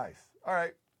 Nice. All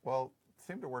right. Well, it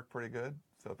seemed to work pretty good.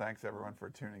 So thanks everyone for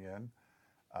tuning in.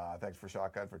 Thanks for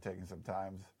Shotgun for taking some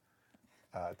time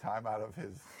out of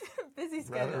his busy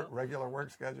schedule, regular work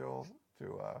schedule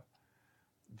to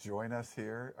join us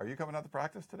here. Are you coming out to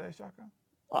practice today, Shotgun?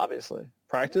 Obviously,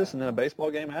 practice and then a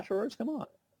baseball game afterwards. Come on,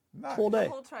 nice. Full day. The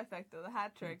whole trifecta, the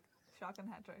hat trick, Shotgun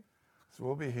hat trick. So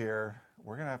we'll be here.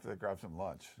 We're gonna have to grab some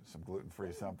lunch, some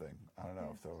gluten-free something. I don't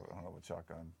know. So I don't know what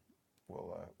Shotgun.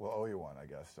 We'll owe you one, I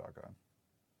guess, Shotgun.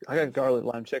 I got garlic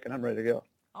lime chicken. I'm ready to go.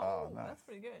 Oh, nice. That's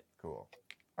pretty good. Cool.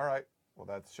 All right. Well,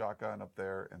 that's Shotgun up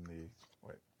there in the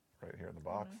right here in the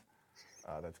box.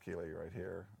 Mm-hmm. That's Keely right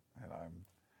here, and I'm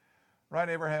Ryan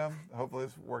Abraham. Hopefully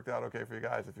this worked out okay for you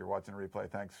guys. If you're watching the replay,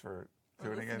 thanks for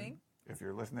tuning in. If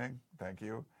you're listening, thank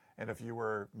you. And if you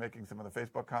were making some of the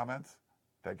Facebook comments,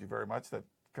 thank you very much. That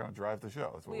kind of drives the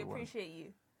show. That's what we appreciate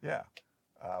you. Yeah.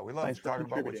 We love talking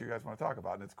about what you guys want to talk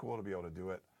about, and it's cool to be able to do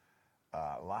it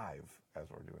live as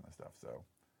we're doing this stuff. So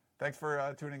thanks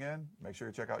for tuning in. Make sure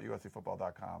you check out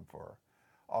uscfootball.com for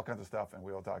all kinds of stuff, and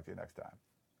we will talk to you next time.